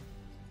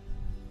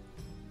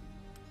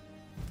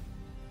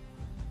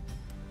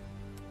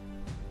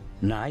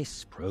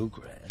 Nice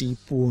progress. Deep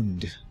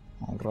wound.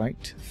 All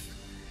right.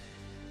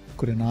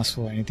 Couldn't ask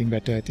for anything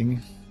better, I think.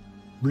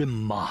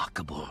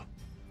 Remarkable.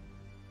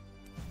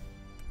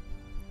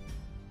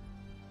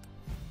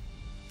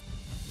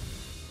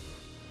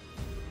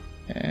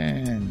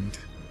 And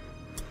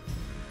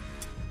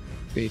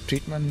pay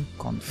treatment,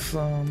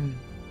 confirm.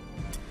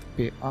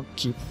 Pay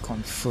upkeep,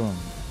 confirm.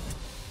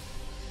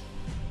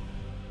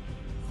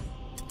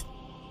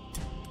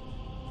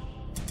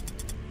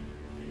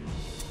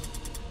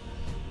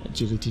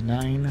 Agility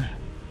 9.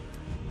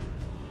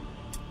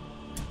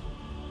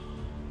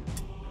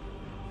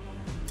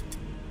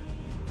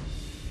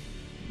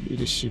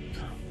 Leadership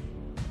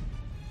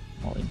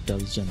or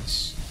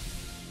intelligence.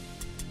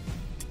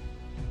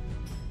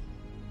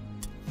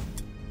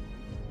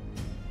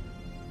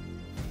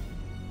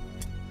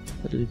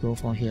 Where do we go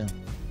from here?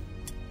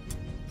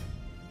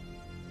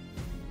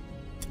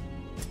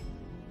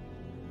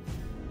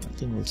 I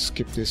think we'll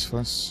skip this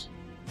first.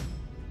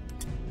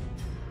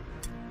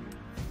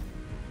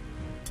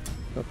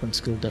 Weapon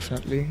skill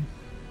definitely.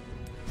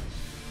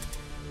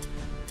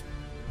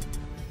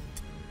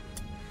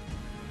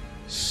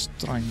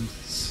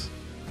 Strength.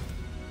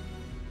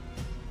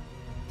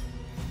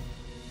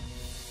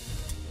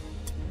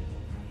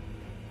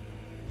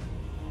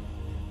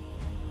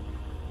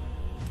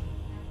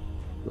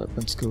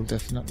 Weapon skill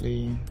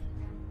definitely.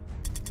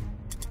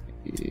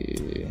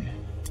 Yeah.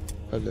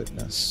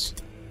 Alertness.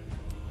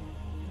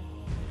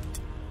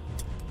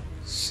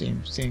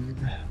 Same thing.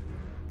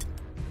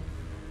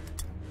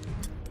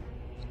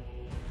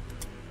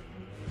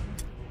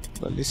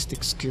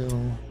 Ballistic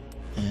skill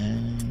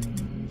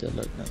and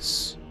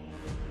alertness.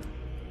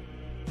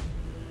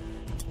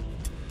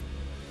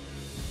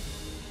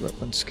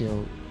 Weapon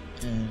skill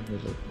and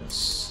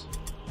alertness.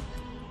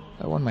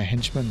 I want my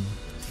henchman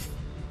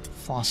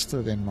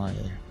faster than my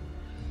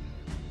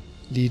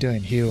leader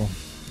and hero.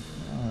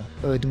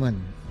 Erdman.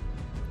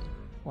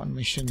 One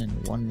mission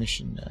and one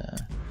mission.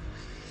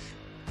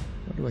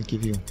 What do I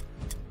give you?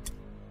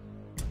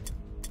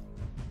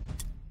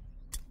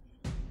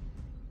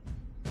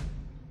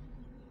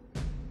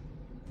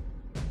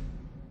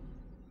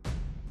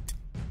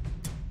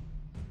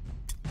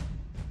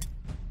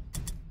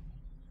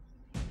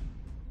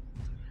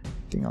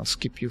 I think I'll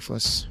skip you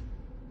first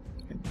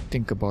and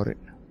think about it.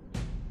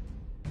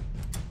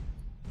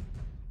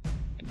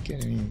 To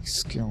get any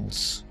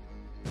skills.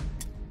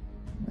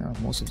 Yeah,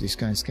 most of these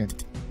guys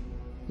get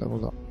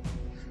leveled up.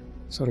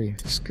 Sorry,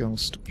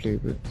 skills to play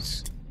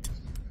with.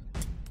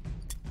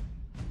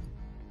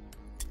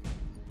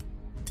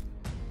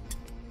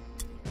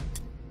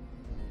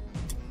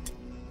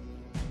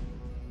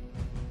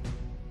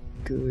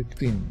 Good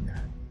win.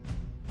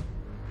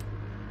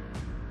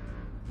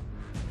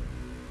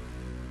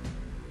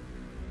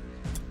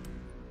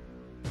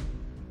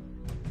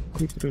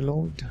 Quick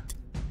reload.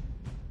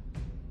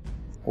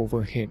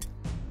 Overhead.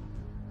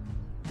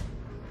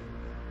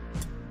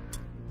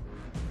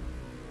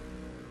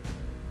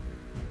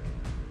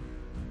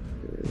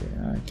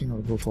 I think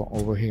I'll go for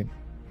overhead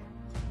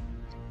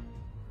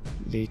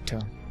later.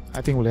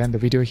 I think we'll end the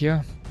video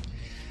here.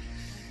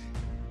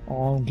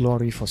 All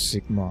glory for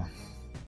Sigma.